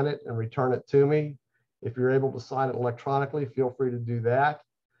 sign it, and return it to me. If you're able to sign it electronically, feel free to do that.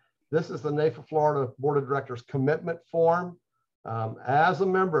 This is the NAFA Florida Board of Directors commitment form. As a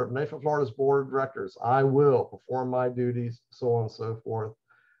member of NAFA Florida's Board of Directors, I will perform my duties, so on and so forth.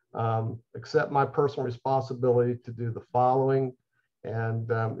 Accept my personal responsibility to do the following.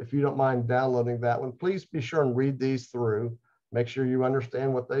 And if you don't mind downloading that one, please be sure and read these through. Make sure you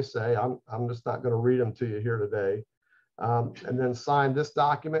understand what they say. I'm just not going to read them to you here today. And then sign this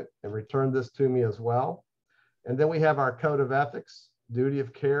document and return this to me as well. And then we have our Code of Ethics, Duty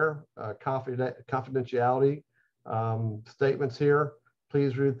of Care, confidentiality statements here.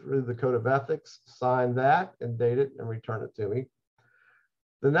 Please read through the Code of Ethics, sign that and date it and return it to me.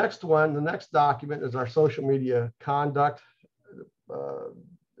 The next one, the next document is our social media conduct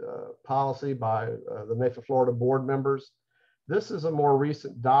policy by the NAFA Florida board members. This is a more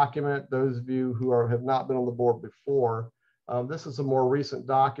recent document. Those of you who have not been on the board before, this is a more recent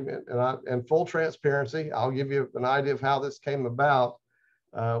document, and full transparency, I'll give you an idea of how this came about.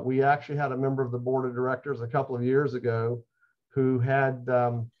 We actually had a member of the board of directors a couple of years ago who had,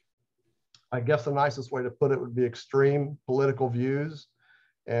 I guess the nicest way to put it would be extreme political views,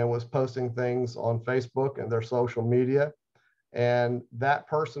 and was posting things on Facebook and their social media. And that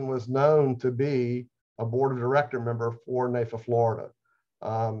person was known to be a board of director member for NAFA Florida.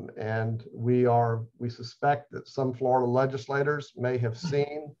 And we suspect that some Florida legislators may have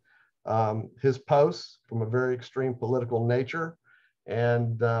seen his posts from a very extreme political nature,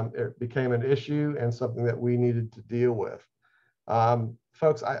 and it became an issue and something that we needed to deal with.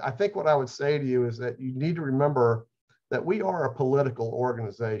 Folks, I think what I would say to you is that you need to remember that we are a political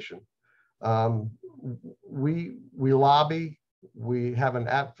organization. We lobby. We have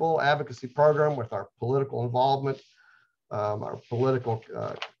a full advocacy program with our political involvement, our political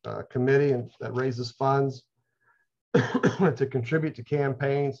committee that raises funds to contribute to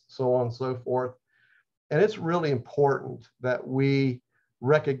campaigns, so on and so forth. And it's really important that we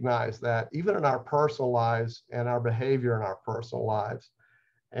recognize that even in our personal lives and our behavior in our personal lives.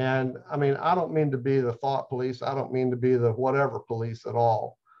 And I mean, I don't mean to be the thought police. I don't mean to be the whatever police at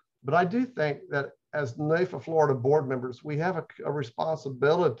all. But I do think that as NAFA Florida board members, we have a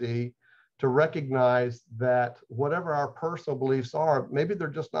responsibility to recognize that whatever our personal beliefs are, maybe they're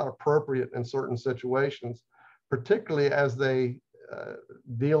just not appropriate in certain situations, particularly as they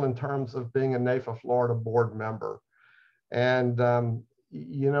deal in terms of being a NAFA Florida board member. And,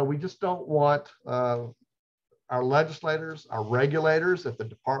 you know, we just don't want our legislators, our regulators at the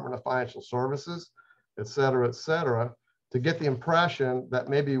Department of Financial Services, et cetera, to get the impression that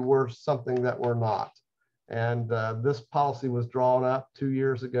maybe we're something that we're not. And this policy was drawn up 2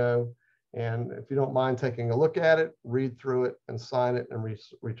 years ago. And if you don't mind taking a look at it, read through it and sign it and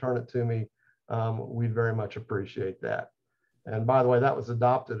return it to me, we'd very much appreciate that. And by the way, that was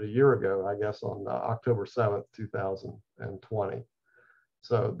adopted a year ago, I guess, on October 7th, 2020.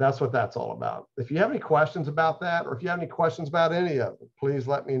 So that's what that's all about. If you have any questions about that, or if you have any questions about any of it, please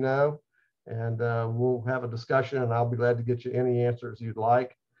let me know. And we'll have a discussion, and I'll be glad to get you any answers you'd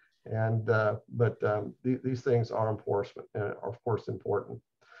like. And these things are important, of course, important.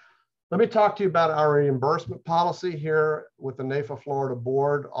 Let me talk to you about our reimbursement policy here with the NAFA Florida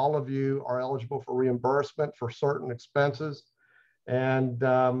Board. All of you are eligible for reimbursement for certain expenses. And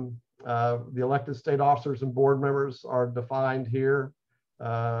The elected state officers and board members are defined here.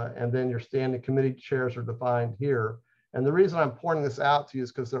 And then your standing committee chairs are defined here. And the reason I'm pointing this out to you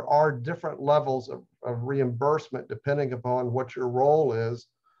is because there are different levels of reimbursement depending upon what your role is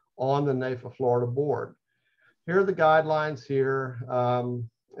on the NAFA Florida board. Here are the guidelines here. Again,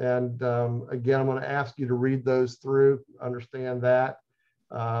 I'm going to ask you to read those through, understand that,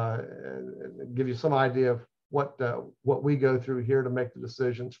 and give you some idea of what we go through here to make the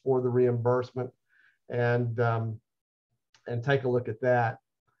decisions for the reimbursement, and take a look at that.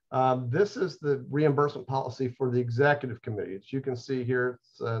 This is the reimbursement policy for the executive committee. As you can see here,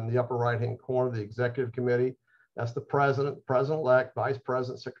 it's in the upper right-hand corner, the executive committee. That's the president, president-elect, vice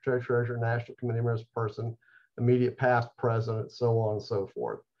president, secretary, treasurer, national committee members, person, immediate past president, so on and so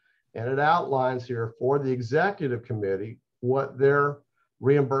forth. And it outlines here for the executive committee what their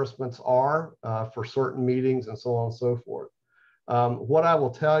reimbursements are for certain meetings and so on and so forth. What I will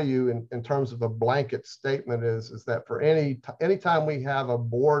tell you in terms of a blanket statement is that for anytime we have a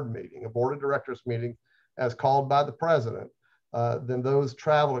board meeting, a board of directors meeting as called by the president, then those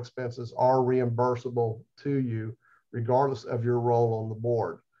travel expenses are reimbursable to you regardless of your role on the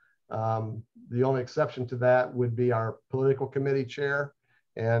board. The only exception to that would be our political committee chair.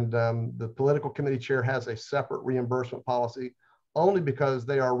 And the political committee chair has a separate reimbursement policy only because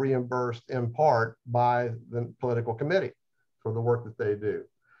they are reimbursed in part by the political committee for the work that they do.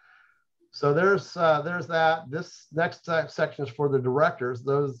 So there's that. This next section is for the directors.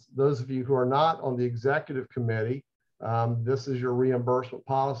 Those of you who are not on the executive committee, this is your reimbursement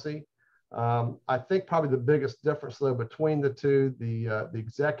policy. I think probably the biggest difference though between the two, the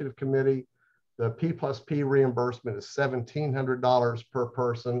executive committee, the P+P reimbursement is $1,700 per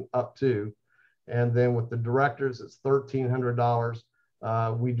person up to, and then with the directors, it's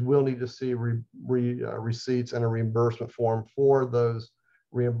 $1,300. We will need to see receipts and a reimbursement form for those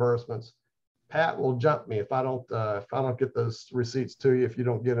reimbursements. Pat will jump me if I don't get those receipts to you if you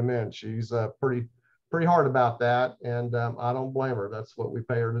don't get them in. She's pretty hard about that, and I don't blame her. That's what we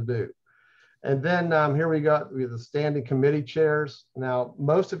pay her to do. And then here we have the standing committee chairs. Now,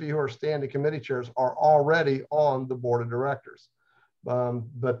 most of you who are standing committee chairs are already on the board of directors,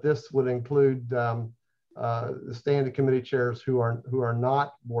 but this would include the standing committee chairs who are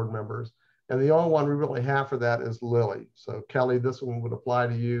not board members. And the only one we really have for that is Lily. So Kelly, this one would apply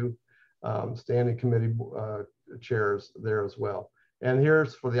to you, standing committee chairs there as well. And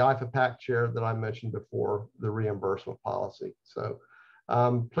here's for the IFAPAC chair that I mentioned before, the reimbursement policy. So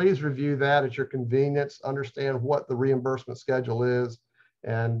please review that at your convenience, understand what the reimbursement schedule is,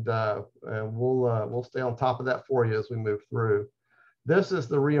 and we'll stay on top of that for you as we move through. This is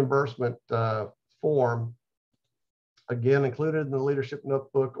the reimbursement form, again, included in the leadership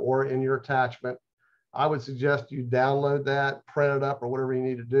notebook or in your attachment. I would suggest you download that, print it up, or whatever you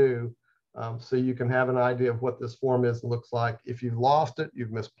need to do so you can have an idea of what this form is and looks like. If you've lost it,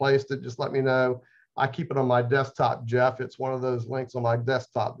 you've misplaced it, just let me know. I keep it on my desktop, Jeff. It's one of those links on my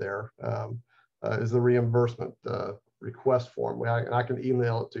desktop there, is the reimbursement request form. I can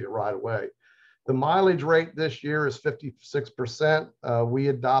email it to you right away. The mileage rate this year is 56%. We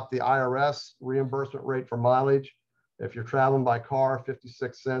adopt the IRS reimbursement rate for mileage. If you're traveling by car,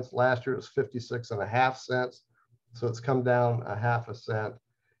 56 cents. Last year it was 56.5 cents. So it's come down 0.5 cent.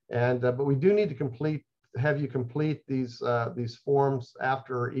 And but we do need to have you complete these forms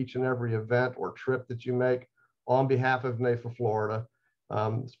after each and every event or trip that you make on behalf of NAFA Florida.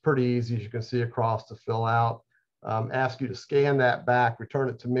 It's pretty easy, as you can see across, to fill out. Ask you to scan that back, return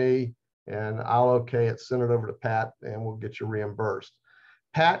it to me, and I'll okay it, send it over to Pat, and we'll get you reimbursed.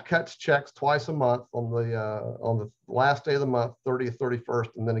 Pat cuts checks twice a month on the last day of the month, 30th, 31st,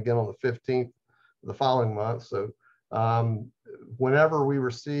 and then again on the 15th of the following month. So whenever we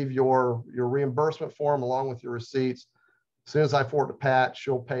receive your reimbursement form along with your receipts, as soon as I forward to Pat,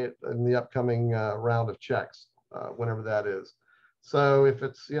 she'll pay it in the upcoming round of checks, whenever that is. So if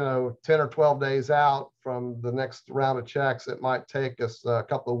it's 10 or 12 days out from the next round of checks, it might take us a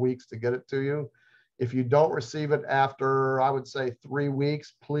couple of weeks to get it to you. If you don't receive it after, I would say 3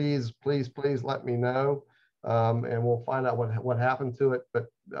 weeks, please let me know, and we'll find out what happened to it. But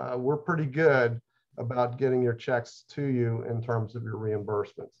we're pretty good about getting your checks to you in terms of your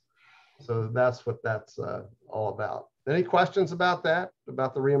reimbursements. So that's what that's all about. Any questions about that,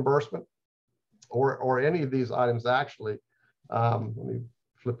 about the reimbursement or any of these items actually? Let me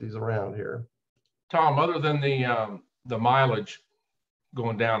flip these around here. Tom, other than the mileage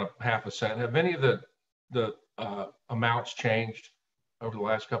going down 0.5 cent, have any of the amounts changed over the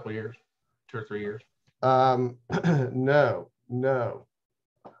last couple of years, 2 or 3 years? No,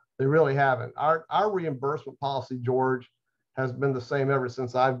 they really haven't. Our reimbursement policy, George, has been the same ever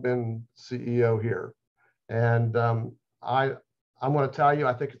since I've been CEO here. And I'm going to tell you,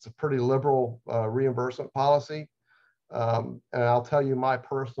 I think it's a pretty liberal reimbursement policy. And I'll tell you my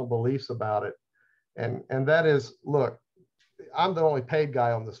personal beliefs about it. And that is, look, I'm the only paid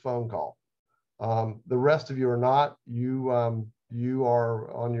guy on this phone call. The rest of you are not. You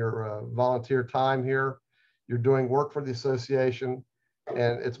are on your volunteer time here. You're doing work for the association.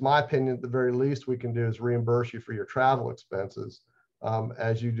 And it's my opinion, the very least we can do is reimburse you for your travel expenses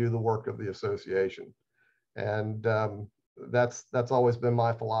as you do the work of the association. And that's always been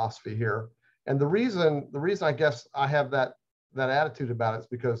my philosophy here. And the reason I guess I have that attitude about it is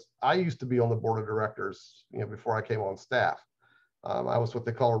because I used to be on the board of directors, before I came on staff. I was what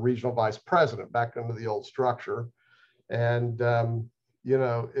they call a regional vice president back under the old structure. And,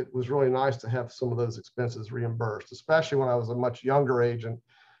 it was really nice to have some of those expenses reimbursed, especially when I was a much younger agent,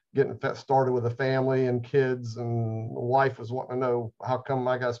 getting started with a family and kids, and the wife was wanting to know, how come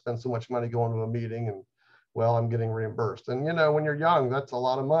I got to spend so much money going to a meeting? And well, I'm getting reimbursed. And, when you're young, that's a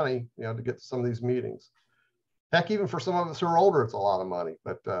lot of money, to get to some of these meetings. Heck, even for some of us who are older, it's a lot of money.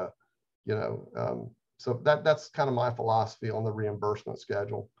 But, so that's kind of my philosophy on the reimbursement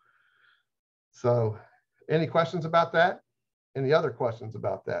schedule. So any questions about that? Any other questions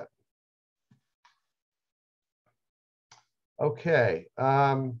about that? Okay.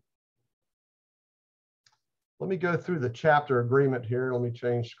 Let me go through the chapter agreement here. Let me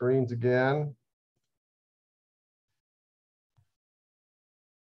change screens again.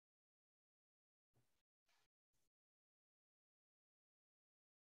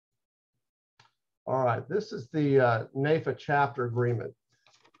 All right, this is the NAIFA chapter agreement.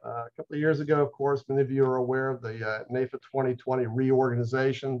 A couple of years ago, of course, many of you are aware of the NAIFA 2020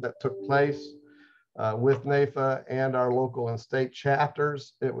 reorganization that took place with NAIFA and our local and state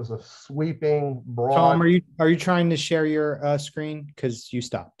chapters. It was a sweeping, broad. Tom, are you trying to share your screen? Because you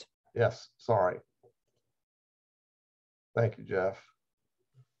stopped. Yes, sorry. Thank you, Jeff.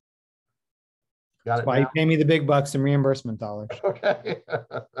 Got That's it why now? you pay me the big bucks in reimbursement dollars. Okay.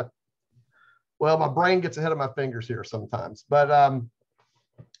 Well, my brain gets ahead of my fingers here sometimes, but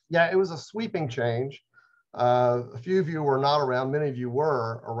yeah, it was a sweeping change. A few of you were not around. Many of you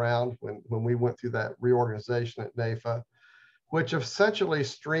were around when we went through that reorganization at NAIFA, which essentially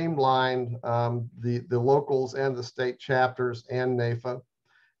streamlined the locals and the state chapters and NAIFA.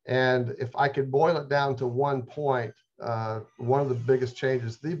 And if I could boil it down to one point, one of the biggest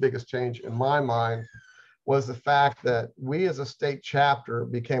changes, the biggest change in my mind, was the fact that we as a state chapter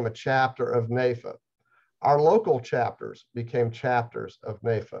became a chapter of NAIFA. Our local chapters became chapters of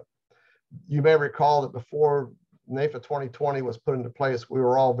NAIFA. You may recall that before NAIFA 2020 was put into place, we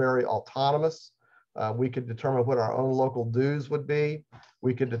were all very autonomous. We could determine what our own local dues would be.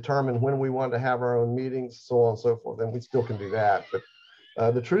 We could determine when we wanted to have our own meetings, so on and so forth, and we still can do that.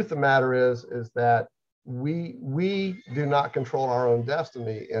 But the truth of the matter is that we do not control our own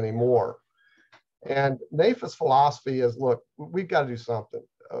destiny anymore. And NAIFA's philosophy is, look, we've got to do something.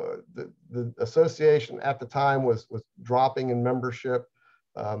 The association at the time was dropping in membership.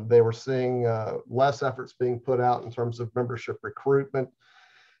 They were seeing less efforts being put out in terms of membership recruitment.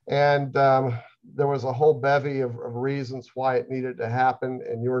 And there was a whole bevy of reasons why it needed to happen.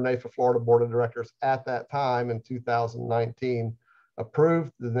 And your NAIFA Florida Board of Directors at that time in 2019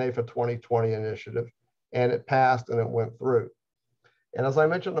 approved the NAIFA 2020 initiative, and it passed and it went through. And as I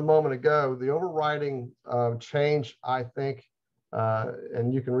mentioned a moment ago, the overriding change, I think,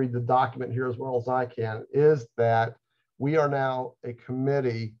 and you can read the document here as well as I can, is that we are now a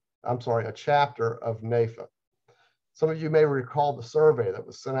chapter of NAIFA. Some of you may recall the survey that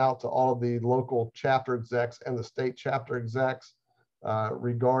was sent out to all of the local chapter execs and the state chapter execs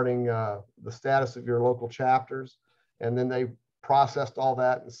regarding the status of your local chapters. And then they processed all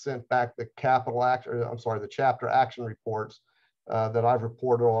that and sent back the the chapter action reports that I've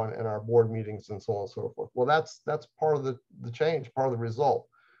reported on in our board meetings and so on and so forth. Well, that's part of the change, part of the result.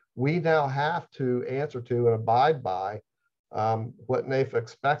 We now have to answer to and abide by what NAIFA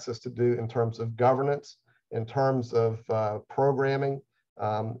expects us to do in terms of governance, in terms of programming,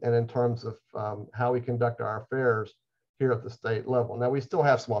 and in terms of how we conduct our affairs here at the state level. Now, we still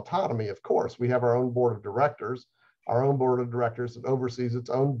have some autonomy, of course. We have our own board of directors that oversees its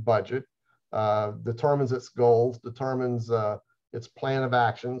own budget, determines its goals, determines its plan of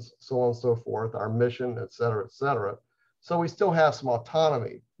actions, so on and so forth, our mission, et cetera, et cetera. So we still have some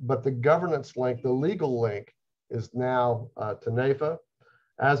autonomy, but the governance link, the legal link, is now to NAIFA.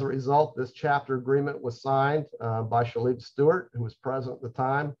 As a result, this chapter agreement was signed by Shalita Stewart, who was president at the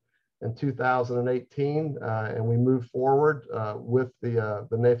time, in 2018, and we moved forward with the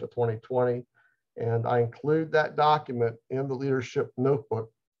NAIFA 2020. And I include that document in the leadership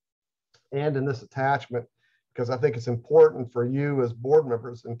notebook and in this attachment because I think it's important for you as board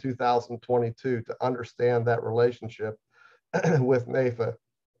members in 2022 to understand that relationship with NAFA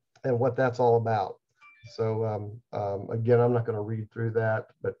and what that's all about. So again, I'm not going to read through that,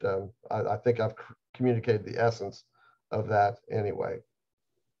 but I think I've communicated the essence of that anyway.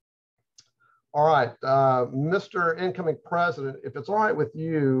 All right, Mr. Incoming President, if it's all right with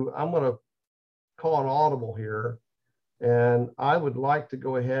you, I'm going to call an audible here. And I would like to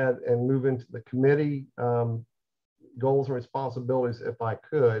go ahead and move into the committee goals and responsibilities if I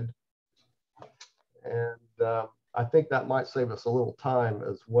could. And I think that might save us a little time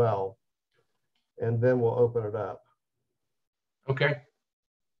as well. And then we'll open it up. Okay.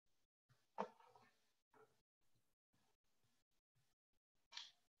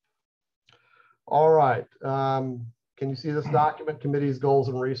 All right. Can you see this document, Committee's Goals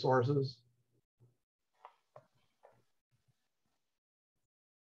and Resources?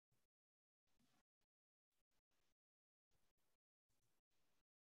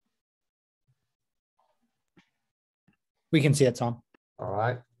 We can see it, Tom. All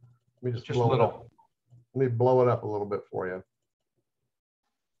right. Let me just Just blow it little. up. Let me blow it up a little bit for you.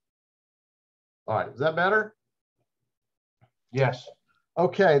 All right. Is that better? Yes.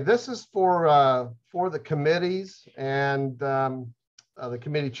 Okay, this is for the committees and the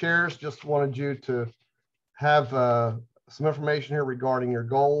committee chairs. Just wanted you to have some information here regarding your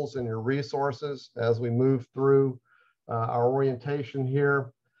goals and your resources as we move through our orientation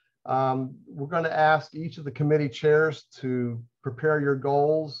here. We're going to ask each of the committee chairs to prepare your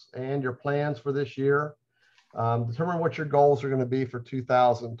goals and your plans for this year. Determine what your goals are going to be for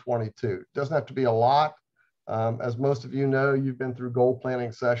 2022. It doesn't have to be a lot. As most of you know, you've been through goal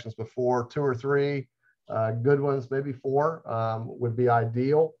planning sessions before. 2 or 3 good ones, maybe 4 would be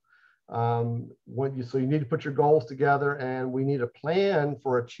ideal. So you need to put your goals together, and we need a plan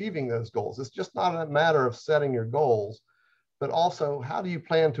for achieving those goals. It's just not a matter of setting your goals, but also how do you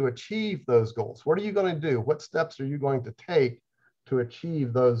plan to achieve those goals? What are you going to do? What steps are you going to take to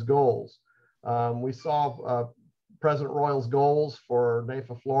achieve those goals? We saw President Royal's goals for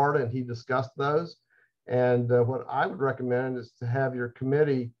NAFA Florida, and he discussed those. And what I would recommend is to have your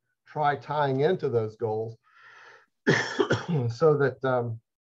committee try tying into those goals so that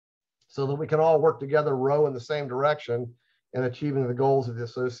we can all work together, row in the same direction in achieving the goals of the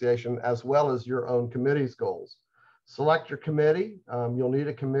association as well as your own committee's goals. Select your committee. You'll need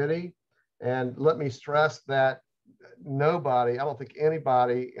a committee. And let me stress that nobody, I don't think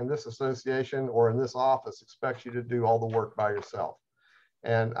anybody in this association or in this office expects you to do all the work by yourself.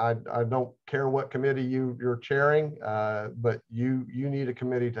 And I don't care what committee you're chairing, but you need a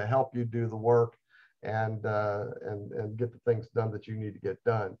committee to help you do the work and get the things done that you need to get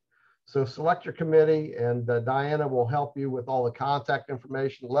done. So select your committee, and Diana will help you with all the contact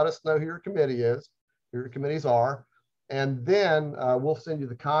information. Let us know who your committee is, who your committees are, and then we'll send you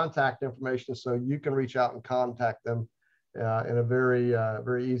the contact information so you can reach out and contact them in a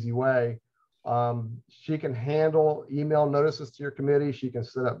very easy way. She can handle email notices to your committee. She can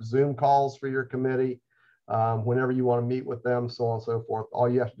set up Zoom calls for your committee whenever you want to meet with them, so on and so forth. All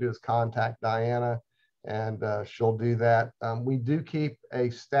you have to do is contact Diana, and she'll do that. We do keep a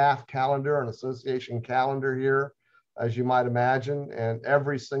staff calendar, an association calendar here, as you might imagine, and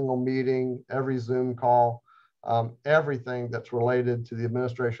every single meeting, every Zoom call, everything that's related to the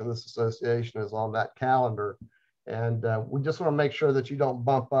administration of this association is on that calendar. And we just want to make sure that you don't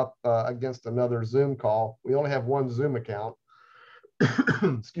bump up against another Zoom call. We only have one Zoom account,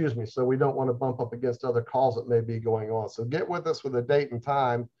 excuse me, so we don't want to bump up against other calls that may be going on. So get with us with a date and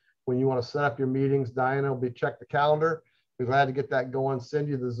time when you want to set up your meetings. Diana will check the calendar. We're glad to get that going, send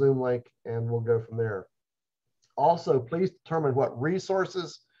you the Zoom link, and we'll go from there. Also, please determine what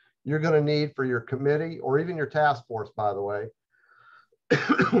resources you're going to need for your committee or even your task force, by the way.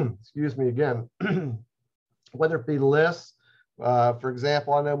 Excuse me again. Whether it be lists, for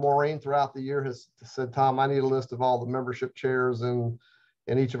example, I know Maureen throughout the year has said, Tom, I need a list of all the membership chairs in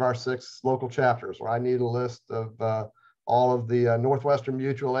each of our 6 local chapters, or I need a list of all of the Northwestern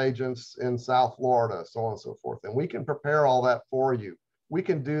Mutual agents in South Florida, so on and so forth. And we can prepare all that for you. We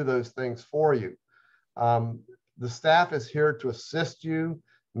can do those things for you. The staff is here to assist you,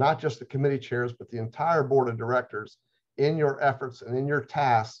 not just the committee chairs, but the entire board of directors in your efforts and in your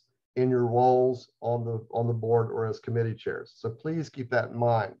tasks in your roles on the board or as committee chairs. So please keep that in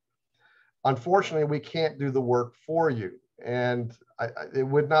mind. Unfortunately, we can't do the work for you, and it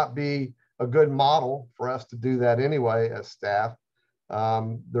would not be a good model for us to do that anyway as staff.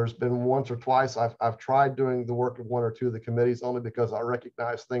 There's been once or twice I've tried doing the work of 1 or 2 of the committees only because I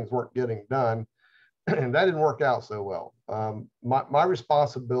recognized things weren't getting done. And that didn't work out so well. My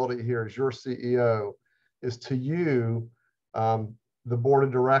responsibility here as your CEO is to you, the board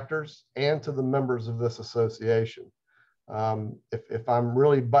of directors, and to the members of this association. If I'm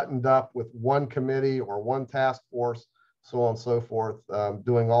really buttoned up with one committee or one task force, so on and so forth,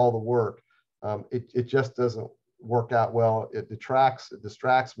 doing all the work, it just doesn't work out well. It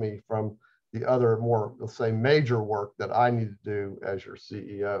distracts me from the other more, let's say, major work that I need to do as your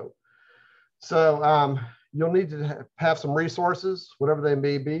CEO. So you'll need to have some resources, whatever they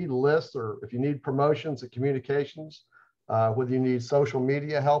may be, lists, or if you need promotions and communications, whether you need social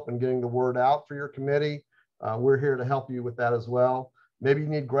media help in getting the word out for your committee, we're here to help you with that as well. Maybe you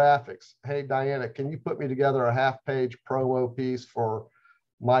need graphics. Hey, Diana, can you put me together a half-page promo piece for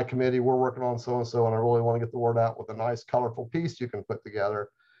my committee? We're working on so-and-so, and I really want to get the word out with a nice, colorful piece you can put together.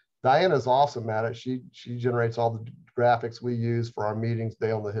 Diana's awesome at it. She generates all the graphics we use for our meetings, Day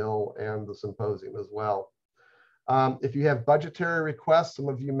on the Hill, and the symposium as well. If you have budgetary requests, some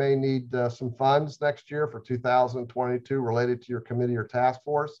of you may need some funds next year for 2022 related to your committee or task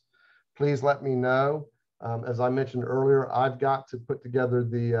force. Please let me know. As I mentioned earlier, I've got to put together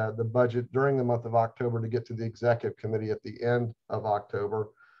the budget during the month of October to get to the executive committee at the end of October.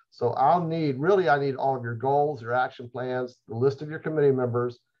 So I need all of your goals, your action plans, the list of your committee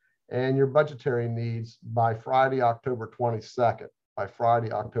members, and your budgetary needs by Friday, October 22nd. By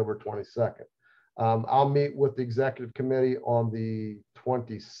Friday, October 22nd. I'll meet with the executive committee on the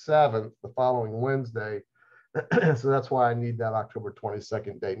 27th, the following Wednesday. So that's why I need that October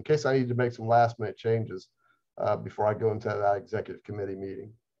 22nd date, in case I need to make some last minute changes before I go into that executive committee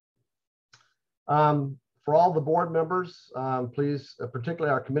meeting. For all the board members, please,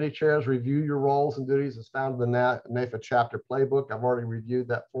 particularly our committee chairs, review your roles and duties as found in the NAIFA chapter playbook. I've already reviewed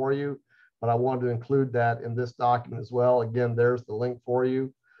that for you, but I wanted to include that in this document as well. Again, there's the link for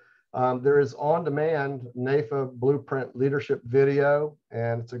you. There is on-demand NAIFA Blueprint Leadership video,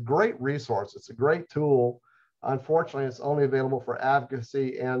 and it's a great resource. It's a great tool. Unfortunately, it's only available for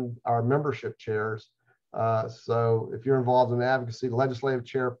advocacy and our membership chairs. So if you're involved in advocacy, legislative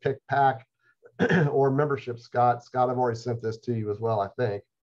chair, pick, pack, or membership, Scott, I've already sent this to you as well, I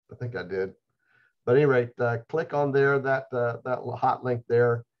think I did. But at any rate, click on there, that hot link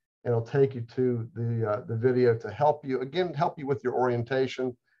there, and it'll take you to the video to help you with your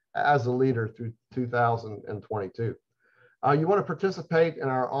orientation as a leader through 2022. You want to participate in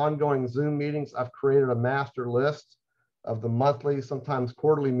our ongoing Zoom meetings. I've created a master list of the monthly, sometimes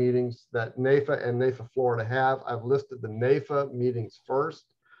quarterly meetings that NAIFA and NAIFA Florida have. I've listed the NAIFA meetings first.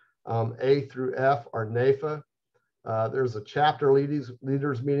 A through F are NAIFA. There's a chapter leaders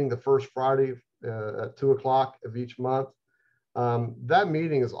meeting the first Friday at 2 o'clock of each month. That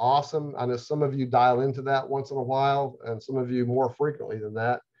meeting is awesome. I know some of you dial into that once in a while, and some of you more frequently than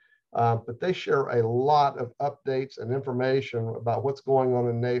that. But they share a lot of updates and information about what's going on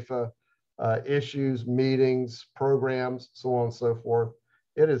in NAIFA, issues, meetings, programs, so on and so forth.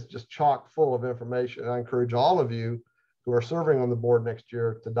 It is just chock full of information. And I encourage all of you who are serving on the board next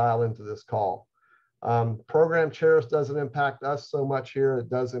year to dial into this call. Program chairs doesn't impact us so much here. It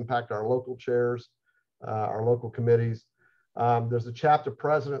does impact our local chairs, our local committees. There's a chapter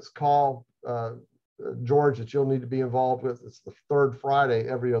president's call, George, that you'll need to be involved with. It's the third Friday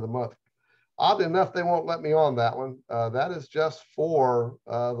every other month. Oddly enough, they won't let me on that one. That is just for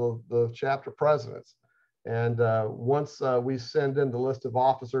the chapter presidents. And once we send in the list of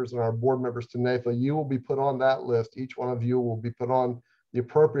officers and our board members to NAIFA, you will be put on that list. Each one of you will be put on the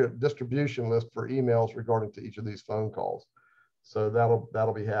appropriate distribution list for emails regarding to each of these phone calls. So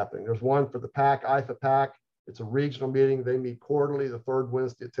that'll be happening. There's one for the PAC, IFA PAC. It's a regional meeting. They meet quarterly, the third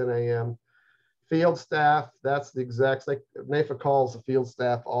Wednesday at 10 a.m. Field staff, that's the execs. NAIFA calls the field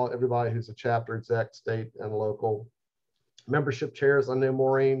staff everybody who's a chapter exec, state and local. Membership chairs, I know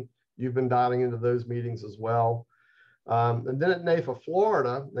Maureen, you've been dialing into those meetings as well. And then at NAIFA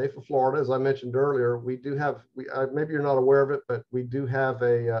Florida, as I mentioned earlier, we do have, maybe you're not aware of it, but we do have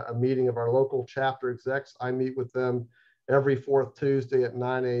a meeting of our local chapter execs. I meet with them every fourth Tuesday at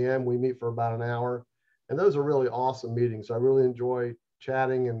 9 a.m. We meet for about an hour. And those are really awesome meetings. I really enjoy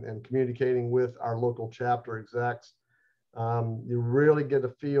chatting and communicating with our local chapter execs. You really get a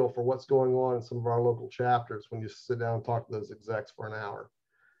feel for what's going on in some of our local chapters when you sit down and talk to those execs for an hour.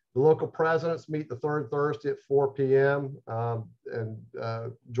 The local presidents meet the third Thursday at 4 p.m.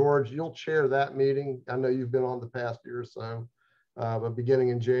 George, you'll chair that meeting. I know you've been on the past year or so, but beginning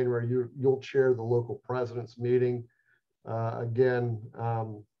in January, you'll chair the local presidents meeting. Again,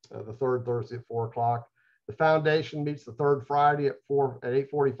 the third Thursday at 4 o'clock. The foundation meets the third Friday at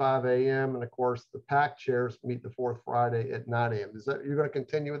 8:45 a.m. And of course, the PAC chairs meet the fourth Friday at 9 a.m. You're going to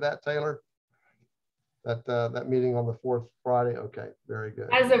continue with that, Taylor? that meeting on the fourth Friday? Okay, very good.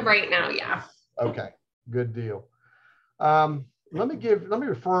 As of right now, yeah. Okay, good deal. Let me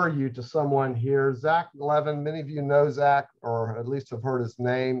refer you to someone here, Zach Levin. Many of you know Zach, or at least have heard his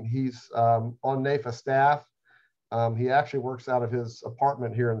name. He's on NAFA staff. He actually works out of his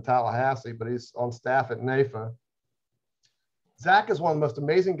apartment here in Tallahassee, but he's on staff at NAFA. Zach is one of the most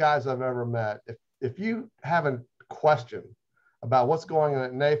amazing guys I've ever met. If you have a question about what's going on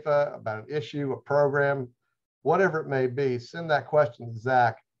at NAFA, about an issue, a program, whatever it may be, send that question to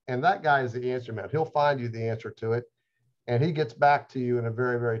Zach, and that guy is the answer man. He'll find you the answer to it, and he gets back to you in a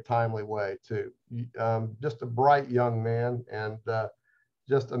very, very timely way too. Just a bright young man, and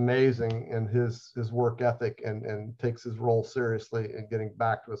just amazing in his work ethic, and takes his role seriously in getting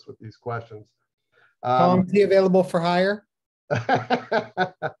back to us with these questions. Tom, is he available for hire?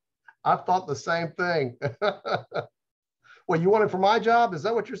 I thought the same thing. Well, you want it for my job? Is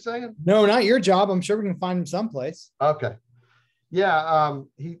that what you're saying? No, not your job. I'm sure we can find him someplace. Okay. Yeah,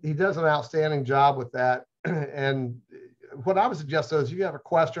 he does an outstanding job with that. And what I would suggest is, if you have a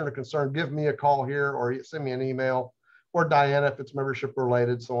question or concern, give me a call here, or send me an email, or Diana if it's membership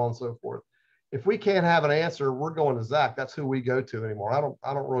related, so on and so forth. If we can't have an answer, we're going to Zach. That's who we go to anymore. I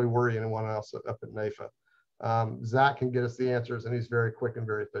don't really worry anyone else up at NAFA. Zach can get us the answers, and he's very quick and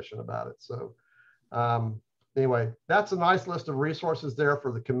very efficient about it. So anyway, that's a nice list of resources there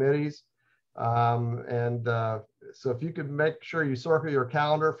for the committees. So if you could make sure you circle your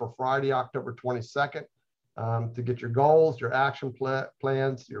calendar for Friday, October 22nd, to get your goals, your action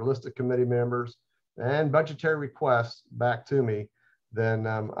plans, your list of committee members, and budgetary requests back to me, then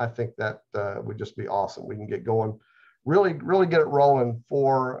I think that would just be awesome. We can get going, really get it rolling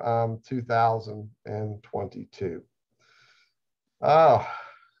for 2022. Oh,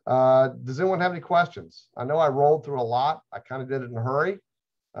 does anyone have any questions? I know I rolled through a lot. I kind of did it in a hurry.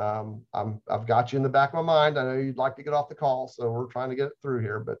 I've got you in the back of my mind. I know you'd like to get off the call, so we're trying to get it through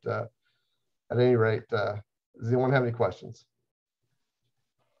here. But at any rate, does anyone have any questions?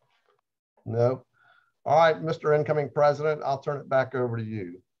 No. All right, Mr. Incoming President, I'll turn it back over to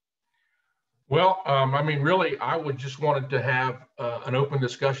you. Well, I mean, really, I would just wanted to have an open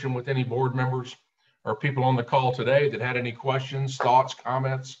discussion with any board members or people on the call today that had any questions, thoughts,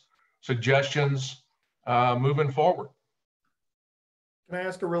 comments, suggestions moving forward. Can I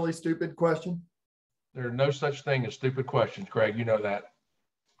ask a really stupid question? There's no such thing as stupid questions, Craig. You know that.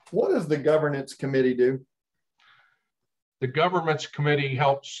 What does the governance committee do? The governance committee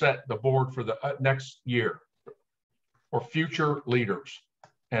helps set the board for the next year for future leaders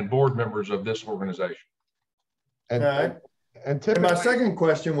and board members of this organization. And my second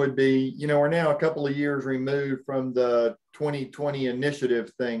question would be, you know, we're now a couple of years removed from the 2020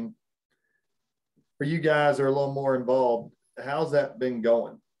 initiative thing. For you guys that are a little more involved, how's that been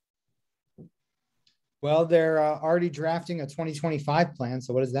going? Well, they're already drafting a 2025 plan.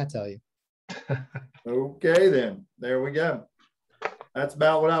 So what does that tell you? Okay, then there we go. That's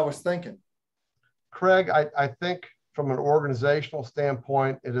about what I was thinking. Craig, I think from an organizational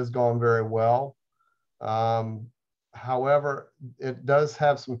standpoint, it has gone very well. However, it does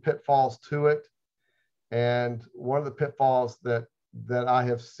have some pitfalls to it. And one of the pitfalls that I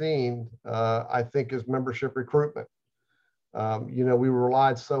have seen, I think, is membership recruitment. You know, we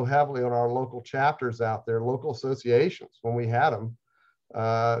relied so heavily on our local chapters out there, local associations, when we had them,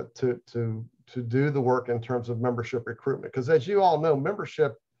 to do the work in terms of membership recruitment. Because as you all know,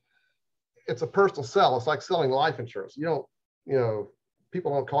 membership, it's a personal sell. It's like selling life insurance. You don't, you know,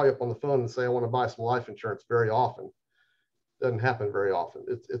 people don't call you up on the phone and say, I want to buy some life insurance very often. Doesn't happen very often.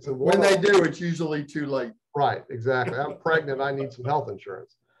 It's a when they do, it's usually too late. Right, exactly. I'm pregnant, I need some health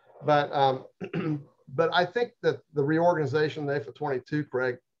insurance. But but I think that the reorganization of NAFA 22,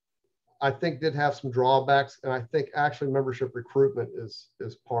 Craig, I think did have some drawbacks, and I think actually membership recruitment is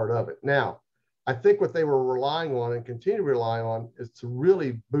part of it. Now, I think what they were relying on and continue to rely on is to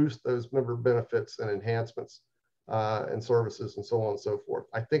really boost those member benefits and enhancements and services and so on and so forth.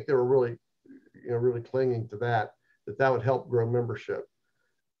 I think they were really, really clinging to that would help grow membership.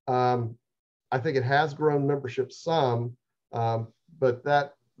 I think it has grown membership some, but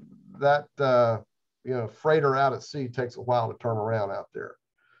that freighter out at sea takes a while to turn around out there.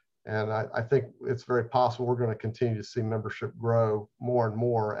 And I think it's very possible we're going to continue to see membership grow more and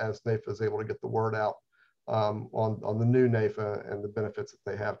more as NAFA is able to get the word out on the new NAFA and the benefits that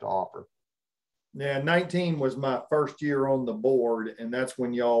they have to offer. Yeah, 19 was my first year on the board, and that's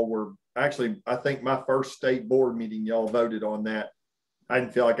when y'all were actually, I think my first state board meeting, y'all voted on that. I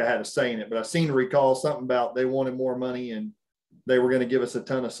didn't feel like I had a say in it, but I seem to recall something about they wanted more money and they were going to give us a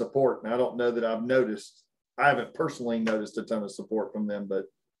ton of support. And I don't know that I've noticed, I haven't personally noticed a ton of support from them, but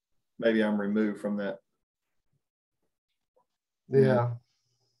maybe I'm removed from that Yeah.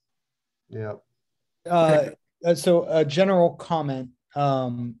 Yeah. So a general comment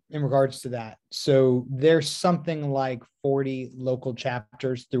in regards to that. So there's something like 40 local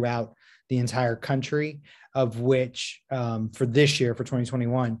chapters throughout the entire country, of which for this year, for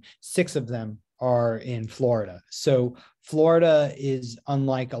 2021, 6 of them are in Florida. So Florida is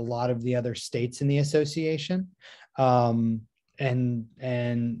unlike a lot of the other states in the association. And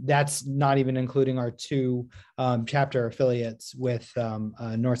that's not even including our 2 chapter affiliates with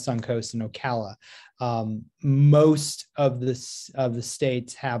North Suncoast and Ocala. Most of the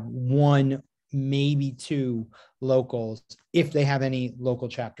states have 1, maybe 2 locals, if they have any local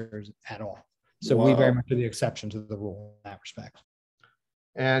chapters at all. So we very much are the exception to the rule in that respect.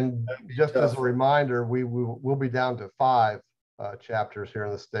 And just as a reminder, we'll be down to 5 chapters here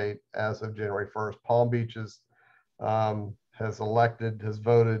in the state as of January 1st. Palm Beaches has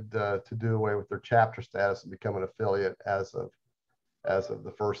voted to do away with their chapter status and become an affiliate as of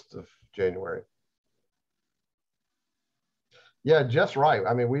the 1st of January. Yeah, just right.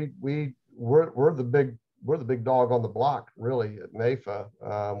 I mean, we're the big dog on the block, really, at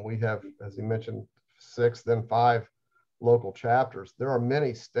NAFA. We have, as you mentioned, 6, then 5 local chapters. There are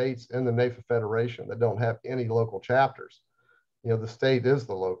many states in the NAFA Federation that don't have any local chapters. You know, the state is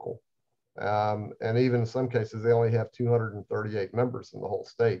the local. And even in some cases, they only have 238 members in the whole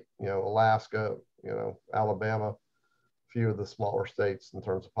state. You know, Alaska, you know, Alabama, a few of the smaller states in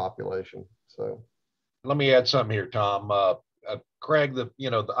terms of population. So let me add something here, Tom. Craig,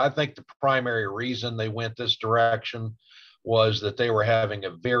 I think the primary reason they went this direction was that they were having a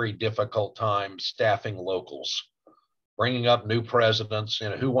very difficult time staffing locals, bringing up new presidents,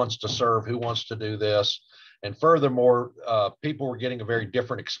 who wants to serve, who wants to do this. And furthermore, people were getting a very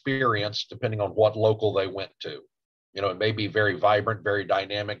different experience depending on what local they went to. It may be very vibrant, very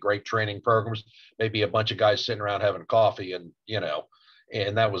dynamic, great training programs, maybe a bunch of guys sitting around having coffee and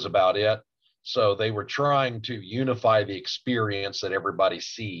that was about it. So they were trying to unify the experience that everybody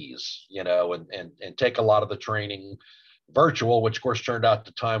sees, and take a lot of the training virtual, which of course turned out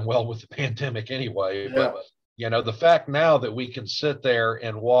to time well with the pandemic anyway. Yeah. But, the fact now that we can sit there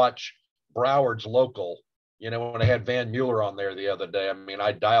and watch Broward's local, when I had Van Mueller on there the other day, I mean,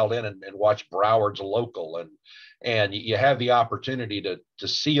 I dialed in and watched Broward's local, and you have the opportunity to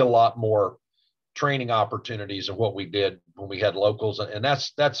see a lot more training opportunities of what we did when we had locals. And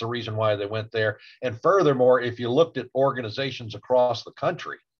that's the reason why they went there. And furthermore, if you looked at organizations across the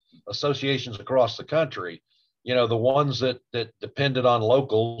country, associations across the country, the ones that depended on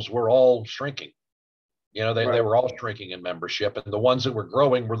locals were all shrinking. They were all shrinking in membership, and the ones that were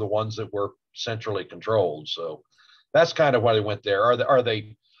growing were the ones that were centrally controlled. So that's kind of why they went there. Are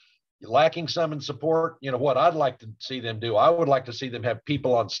they lacking some in support? What I'd like to see them do, I would like to see them have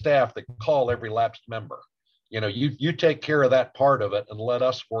people on staff that call every lapsed member. You take care of that part of it and let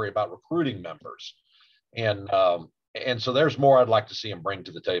us worry about recruiting members. And so there's more I'd like to see them bring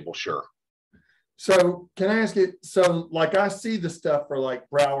to the table. Sure. So can I ask you, so like I see the stuff for like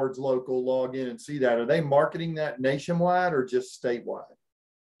Broward's local, log in and see that. Are they marketing that nationwide or just statewide?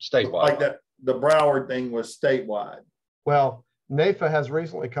 Statewide. Like that, the Broward thing was statewide. Well, NAFA has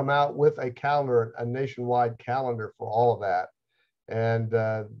recently come out with a calendar, a nationwide calendar for all of that. And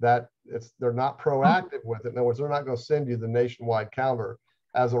they're not proactive with it. In other words, they're not going to send you the nationwide calendar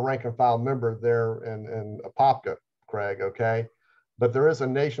as a rank and file member there in Apopka, Craig, okay? But there is a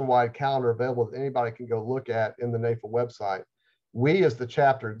nationwide calendar available that anybody can go look at in the NAFA website. We as the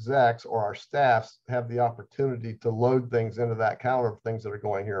chapter execs or our staffs have the opportunity to load things into that calendar of things that are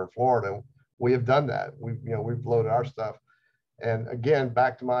going here in Florida. We have done that. We've loaded our stuff. And again,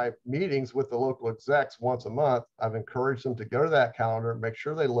 back to my meetings with the local execs once a month, I've encouraged them to go to that calendar, make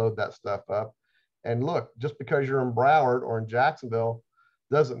sure they load that stuff up. And look, just because you're in Broward or in Jacksonville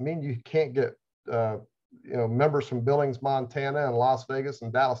doesn't mean you can't get members from Billings, Montana, and Las Vegas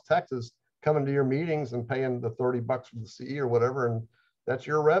and Dallas, Texas, coming to your meetings and paying the $30 for the CE or whatever, and that's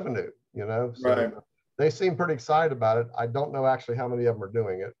your revenue. So right. They seem pretty excited about it. I don't know actually how many of them are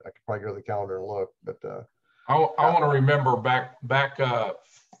doing it. I could probably go to the calendar and look, but I want to remember back I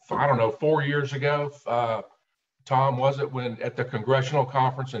don't know, 4 years ago, Tom, was it when at the congressional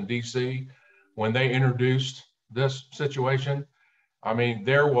conference in DC when they introduced this situation? I mean,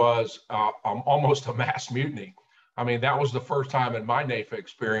 there was almost a mass mutiny. I mean, that was the first time in my NAFA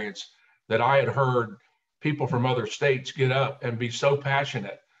experience that I had heard people from other states get up and be so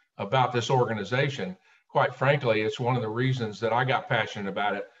passionate about this organization. Quite frankly, it's one of the reasons that I got passionate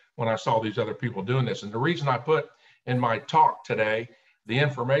about it when I saw these other people doing this. And the reason I put in my talk today the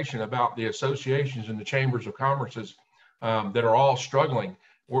information about the associations and the chambers of commerces that are all struggling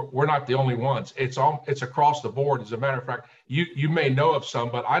we're not the only ones. It's across the board. As a matter of fact, you may know of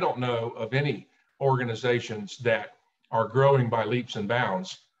some, but I don't know of any organizations that are growing by leaps and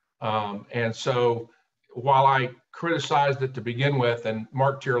bounds. And so while I criticized it to begin with, and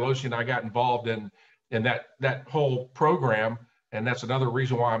Mark Tirolosi and I got involved in that whole program, and that's another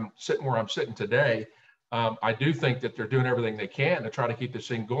reason why I'm sitting where I'm sitting today, I do think that they're doing everything they can to try to keep this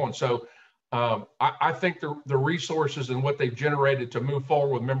thing going. So I think the resources and what they've generated to move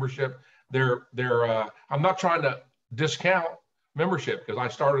forward with membership, I'm not trying to discount membership, because I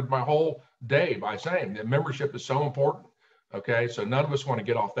started my whole day by saying that membership is so important. Okay, so none of us want to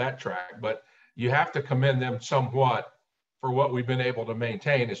get off that track, but you have to commend them somewhat for what we've been able to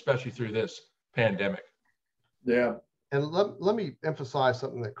maintain, especially through this pandemic. Yeah. And let me emphasize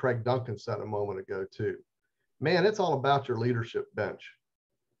something that Craig Duncan said a moment ago too. Man, it's all about your leadership bench.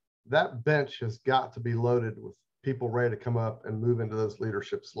 That bench has got to be loaded with people ready to come up and move into those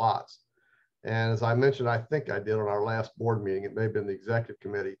leadership slots. And as I mentioned, I think I did on our last board meeting, it may have been the executive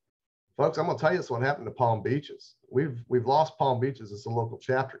committee. Folks, I'm going to tell you this, what happened to Palm Beaches. We've lost Palm Beaches as a local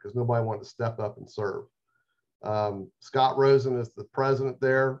chapter because nobody wanted to step up and serve. Scott Rosen is the president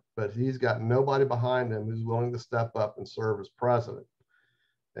there, but he's got nobody behind him who's willing to step up and serve as president.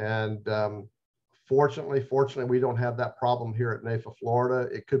 And fortunately, we don't have that problem here at NAFA,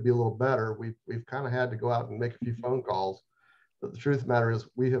 Florida. It could be a little better. We've kind of had to go out and make a few phone calls. But the truth of the matter is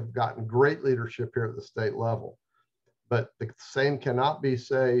we have gotten great leadership here at the state level. But the same cannot be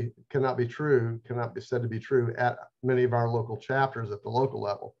said to be true at many of our local chapters at the local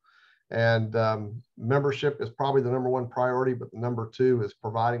level. And membership is probably the #1 priority, but the #2 is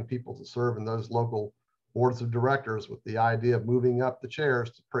providing people to serve in those local boards of directors with the idea of moving up the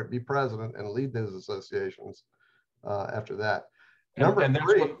chairs to be president and lead those associations after that. Number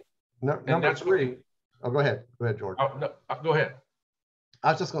three. Oh, go ahead. Go ahead, George. No, go ahead.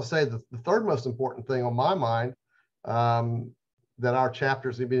 I was just going to say the third most important thing on my mind that our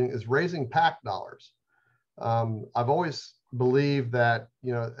chapters are doing is raising PAC dollars. I've always believed that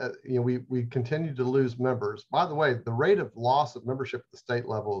we continue to lose members. By the way, the rate of loss of membership at the state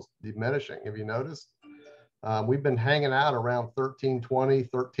level is diminishing. Have you noticed? We've been hanging out around 1320,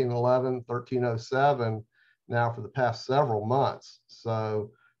 1311, 1307 now for the past several months.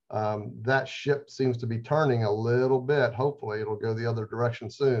 So that ship seems to be turning a little bit. Hopefully it'll go the other direction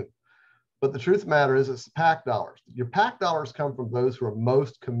soon. But the truth of the matter is it's PAC dollars. Your PAC dollars come from those who are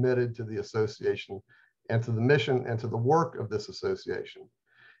most committed to the association and to the mission and to the work of this association.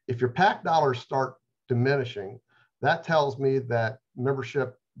 If your PAC dollars start diminishing, that tells me that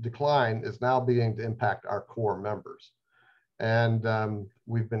membership decline is now beginning to impact our core members. And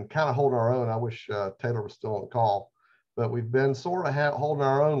we've been kind of holding our own. I wish Taylor was still on the call, but we've been sort of holding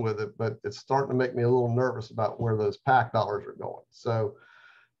our own with it, but it's starting to make me a little nervous about where those PAC dollars are going. So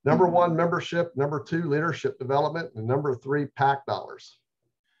 #1, membership, #2, leadership development, and #3, PAC dollars.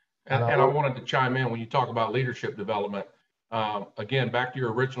 And I wanted to chime in when you talk about leadership development. Again, back to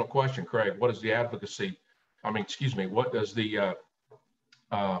your original question, Craig, what does the advocacy, what does the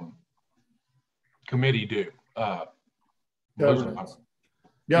committee do?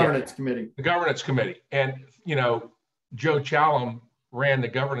 Governance committee. The governance committee. And, Joe Challam ran the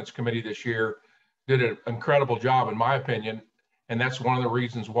governance committee this year, did an incredible job, in my opinion. And that's one of the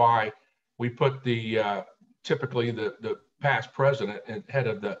reasons why we put typically the past president and head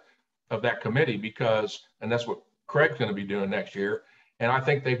of that committee, and that's what Craig's going to be doing next year. And I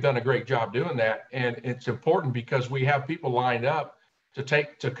think they've done a great job doing that. And it's important because we have people lined up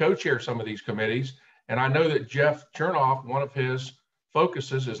to co-chair some of these committees. And I know that Jeff Chernoff, one of his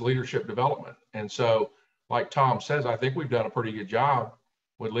focuses is leadership development. And so, like Tom says, I think we've done a pretty good job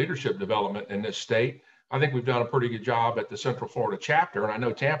with leadership development in this state. I think we've done a pretty good job at the Central Florida chapter, and I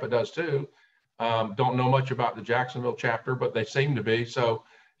know Tampa does too. Don't know much about the Jacksonville chapter, but they seem to be. So,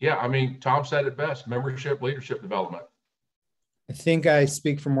 yeah, Tom said it best, membership, leadership development. I think I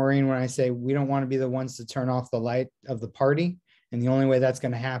speak for Maureen when I say we don't want to be the ones to turn off the light of the party. And the only way that's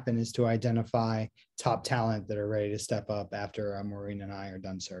going to happen is to identify top talent that are ready to step up after Maureen and I are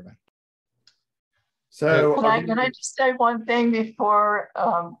done serving. So can I just say one thing before,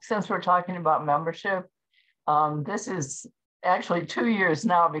 since we're talking about membership? This is actually 2 years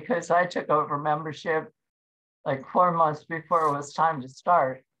now because I took over membership like 4 months before it was time to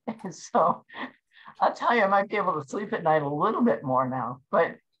start. And so I'll tell you, I might be able to sleep at night a little bit more now,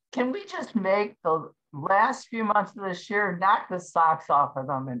 but can we just make the last few months of this year, knock the socks off of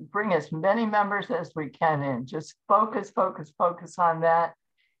them and bring as many members as we can in? Just focus on that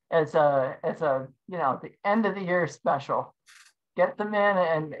as a the end of the year special. Get them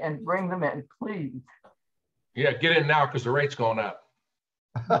in and bring them in, please. Yeah, get in now because the rate's going up.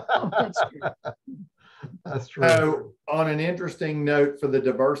 That's true. That's true. So, on an interesting note for the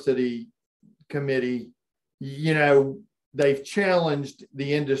diversity committee, you know, they've challenged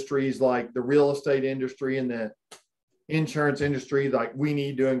the industries like the real estate industry and the insurance industry, like we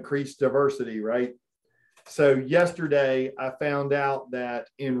need to increase diversity, right? So yesterday I found out that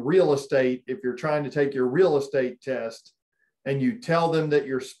in real estate, if you're trying to take your real estate test and you tell them that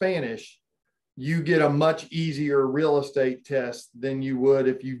you're Spanish, you get a much easier real estate test than you would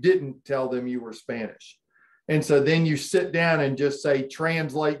if you didn't tell them you were Spanish. And so then you sit down and just say,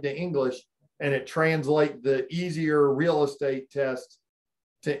 translate to English, and it translates the easier real estate test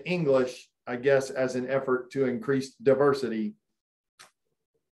to English, I guess, as an effort to increase diversity.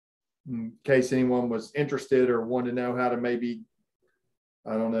 In case anyone was interested or wanted to know how to maybe,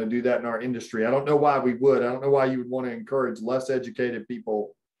 I don't know, do that in our industry. I don't know why we would. I don't know why you would want to encourage less educated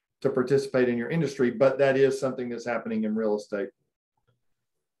people to participate in your industry, but that is something that's happening in real estate.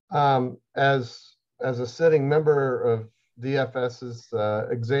 As a sitting member of DFS's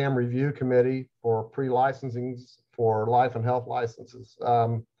exam review committee for pre-licensings for life and health licenses,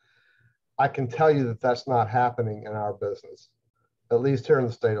 I can tell you that that's not happening in our business, at least here in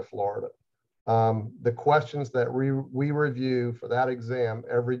the state of Florida. The questions that we review for that exam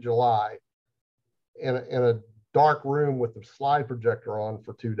every July in a dark room with the slide projector on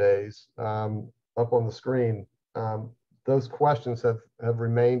for 2 days up on the screen, those questions have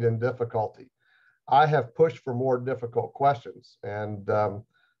remained in difficulty. I have pushed for more difficult questions, and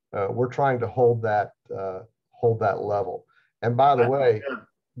we're trying to hold that level. And by the way,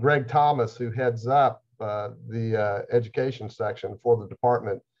 Greg Thomas, who heads up the education section for the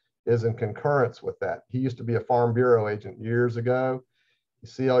department, is in concurrence with that. He used to be a Farm Bureau agent years ago.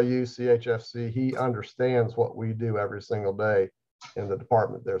 CLU, CHFC, he understands what we do every single day in the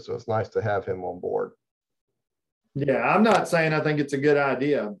department there. So it's nice to have him on board. Yeah, I'm not saying I think it's a good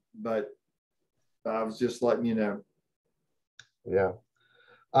idea, but I was just letting you know. Yeah.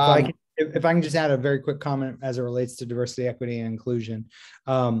 If I can just add a very quick comment as it relates to diversity, equity, and inclusion.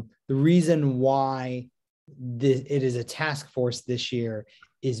 The reason why it is a task force this year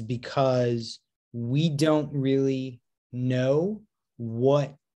is because we don't really know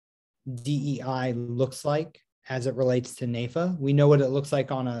what DEI looks like as it relates to NAIFA. We know what it looks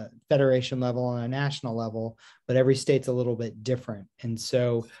like on a federation level, on a national level, but every state's a little bit different. And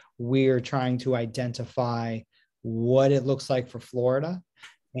so we're trying to identify what it looks like for Florida.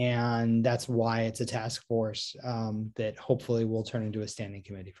 And that's why it's a task force that hopefully will turn into a standing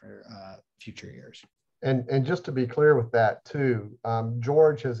committee for future years. And just to be clear with that too,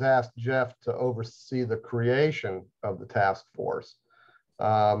 George has asked Jeff to oversee the creation of the task force.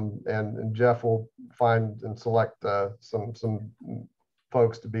 And Jeff will find and select some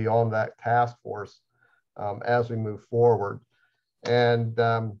folks to be on that task force as we move forward. And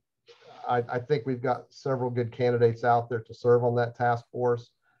I think we've got several good candidates out there to serve on that task force.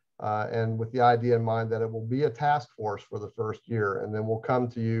 And with the idea in mind that it will be a task force for the first year, and then we'll come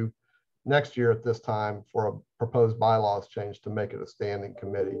to you next year at this time for a proposed bylaws change to make it a standing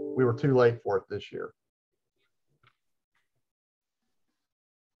committee. We were too late for it this year.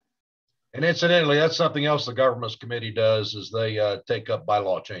 And incidentally, that's something else the governance committee does, is they take up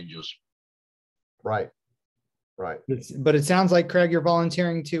bylaw changes. Right. Right. But it sounds like, Craig, you're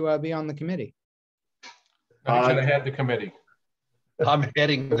volunteering to be on the committing. I'm going to head the committee. I'm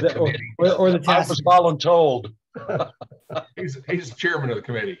heading the committee. Or the task. I was voluntold. He's the chairman of the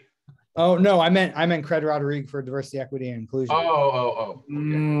committee. Oh no, I meant Craig Rodriguez for diversity, equity, and inclusion. Oh.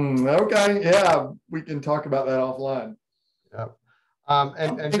 Okay, yeah, we can talk about that offline. Yeah.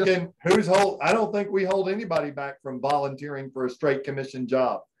 And thinking, I don't think we hold anybody back from volunteering for a straight commission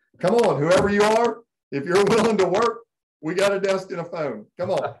job. Come on, whoever you are, if you're willing to work, we got a desk and a phone.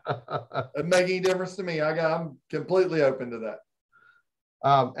 Come on. Doesn't make any difference to me. I'm completely open to that.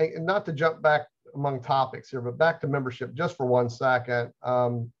 And not to jump back among topics here, but back to membership just for 1 second.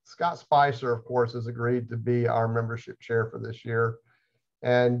 Scott Spicer, of course, has agreed to be our membership chair for this year.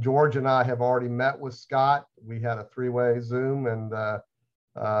 And George and I have already met with Scott. We had a 3-way Zoom and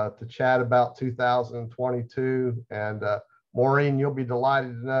to chat about 2022. And Maureen, you'll be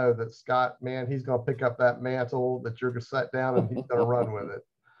delighted to know that Scott, man, he's going to pick up that mantle that you're going to set down and he's going to run with it.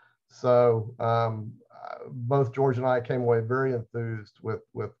 So both George and I came away very enthused with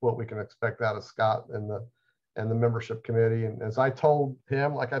what we can expect out of Scott and the membership committee. And as I told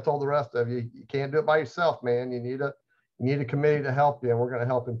him, like I told the rest of you, you can't do it by yourself, man. You need a committee to help you, and we're going to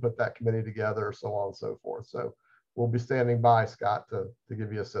help him put that committee together, so on and so forth. So we'll be standing by, Scott, to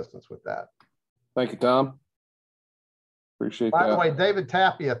give you assistance with that. Thank you, Tom. Appreciate that. By the way, David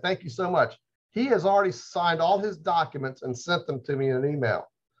Tapia, thank you so much. He has already signed all his documents and sent them to me in an email.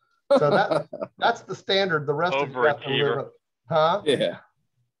 So that's the standard. The rest of you got to live up. Huh? Yeah.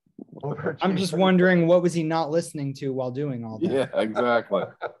 I'm just wondering, what was he not listening to while doing all that? Yeah, exactly.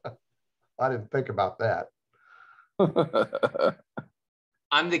 I didn't think about that.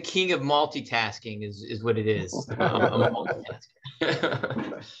 I'm the king of multitasking is what it is. I'm a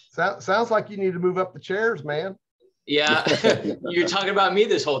multitasker. Sounds like you need to move up the chairs, man. Yeah, you're talking about me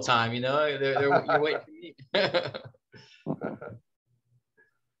this whole time, you know, you're waiting for me.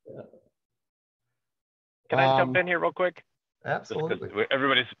 Can I jump in here real quick? Absolutely.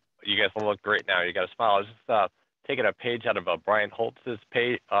 You guys will look great now. You got a smile. I was just taking a page out of Brian Holtz's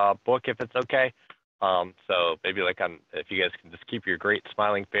book, if it's okay. So maybe if you guys can just keep your great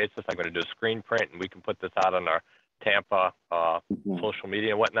smiling faces, I'm going to do a screen print and we can put this out on our Tampa social media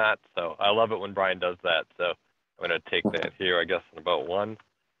and whatnot. So I love it when Brian does that. So I'm going to take that here, I guess, in about 1,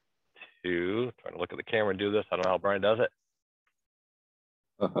 2, trying to look at the camera and do this. I don't know how Brian does it.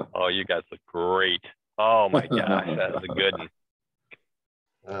 Oh, you guys look great. Oh my gosh, that was a good one.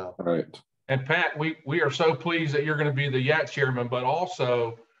 Oh. All right. And Pat, we are so pleased that you're going to be the YAT chairman, but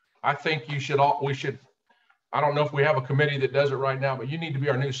also I think we should, I don't know if we have a committee that does it right now, but you need to be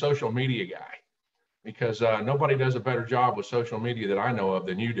our new social media guy, because nobody does a better job with social media that I know of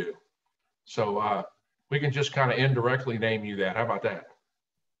than you do. So we can just kind of indirectly name you that. How about that?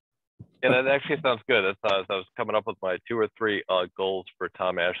 Yeah, that actually sounds good. As I was coming up with my 2 or 3 goals for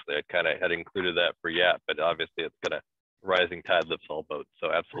Tom Ashley, I kind of had included that for YAT, but obviously it's going to rising tide lifts all boats.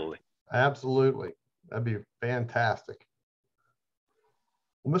 So absolutely. Absolutely. That'd be fantastic.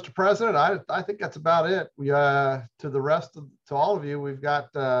 Well, Mr. President, I think that's about it. We to all of you, we've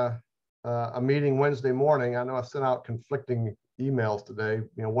got a meeting Wednesday morning. I know I sent out conflicting emails today,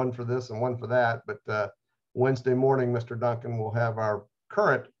 you know, one for this and one for that, but Wednesday morning, Mr. Duncan will have our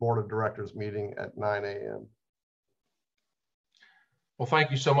current board of directors meeting at 9 a.m. Well,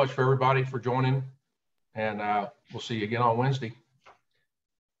 thank you so much for everybody for joining, and we'll see you again on Wednesday.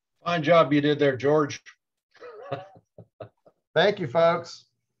 Fine job you did there, George. Thank you, folks.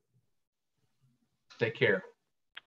 Take care.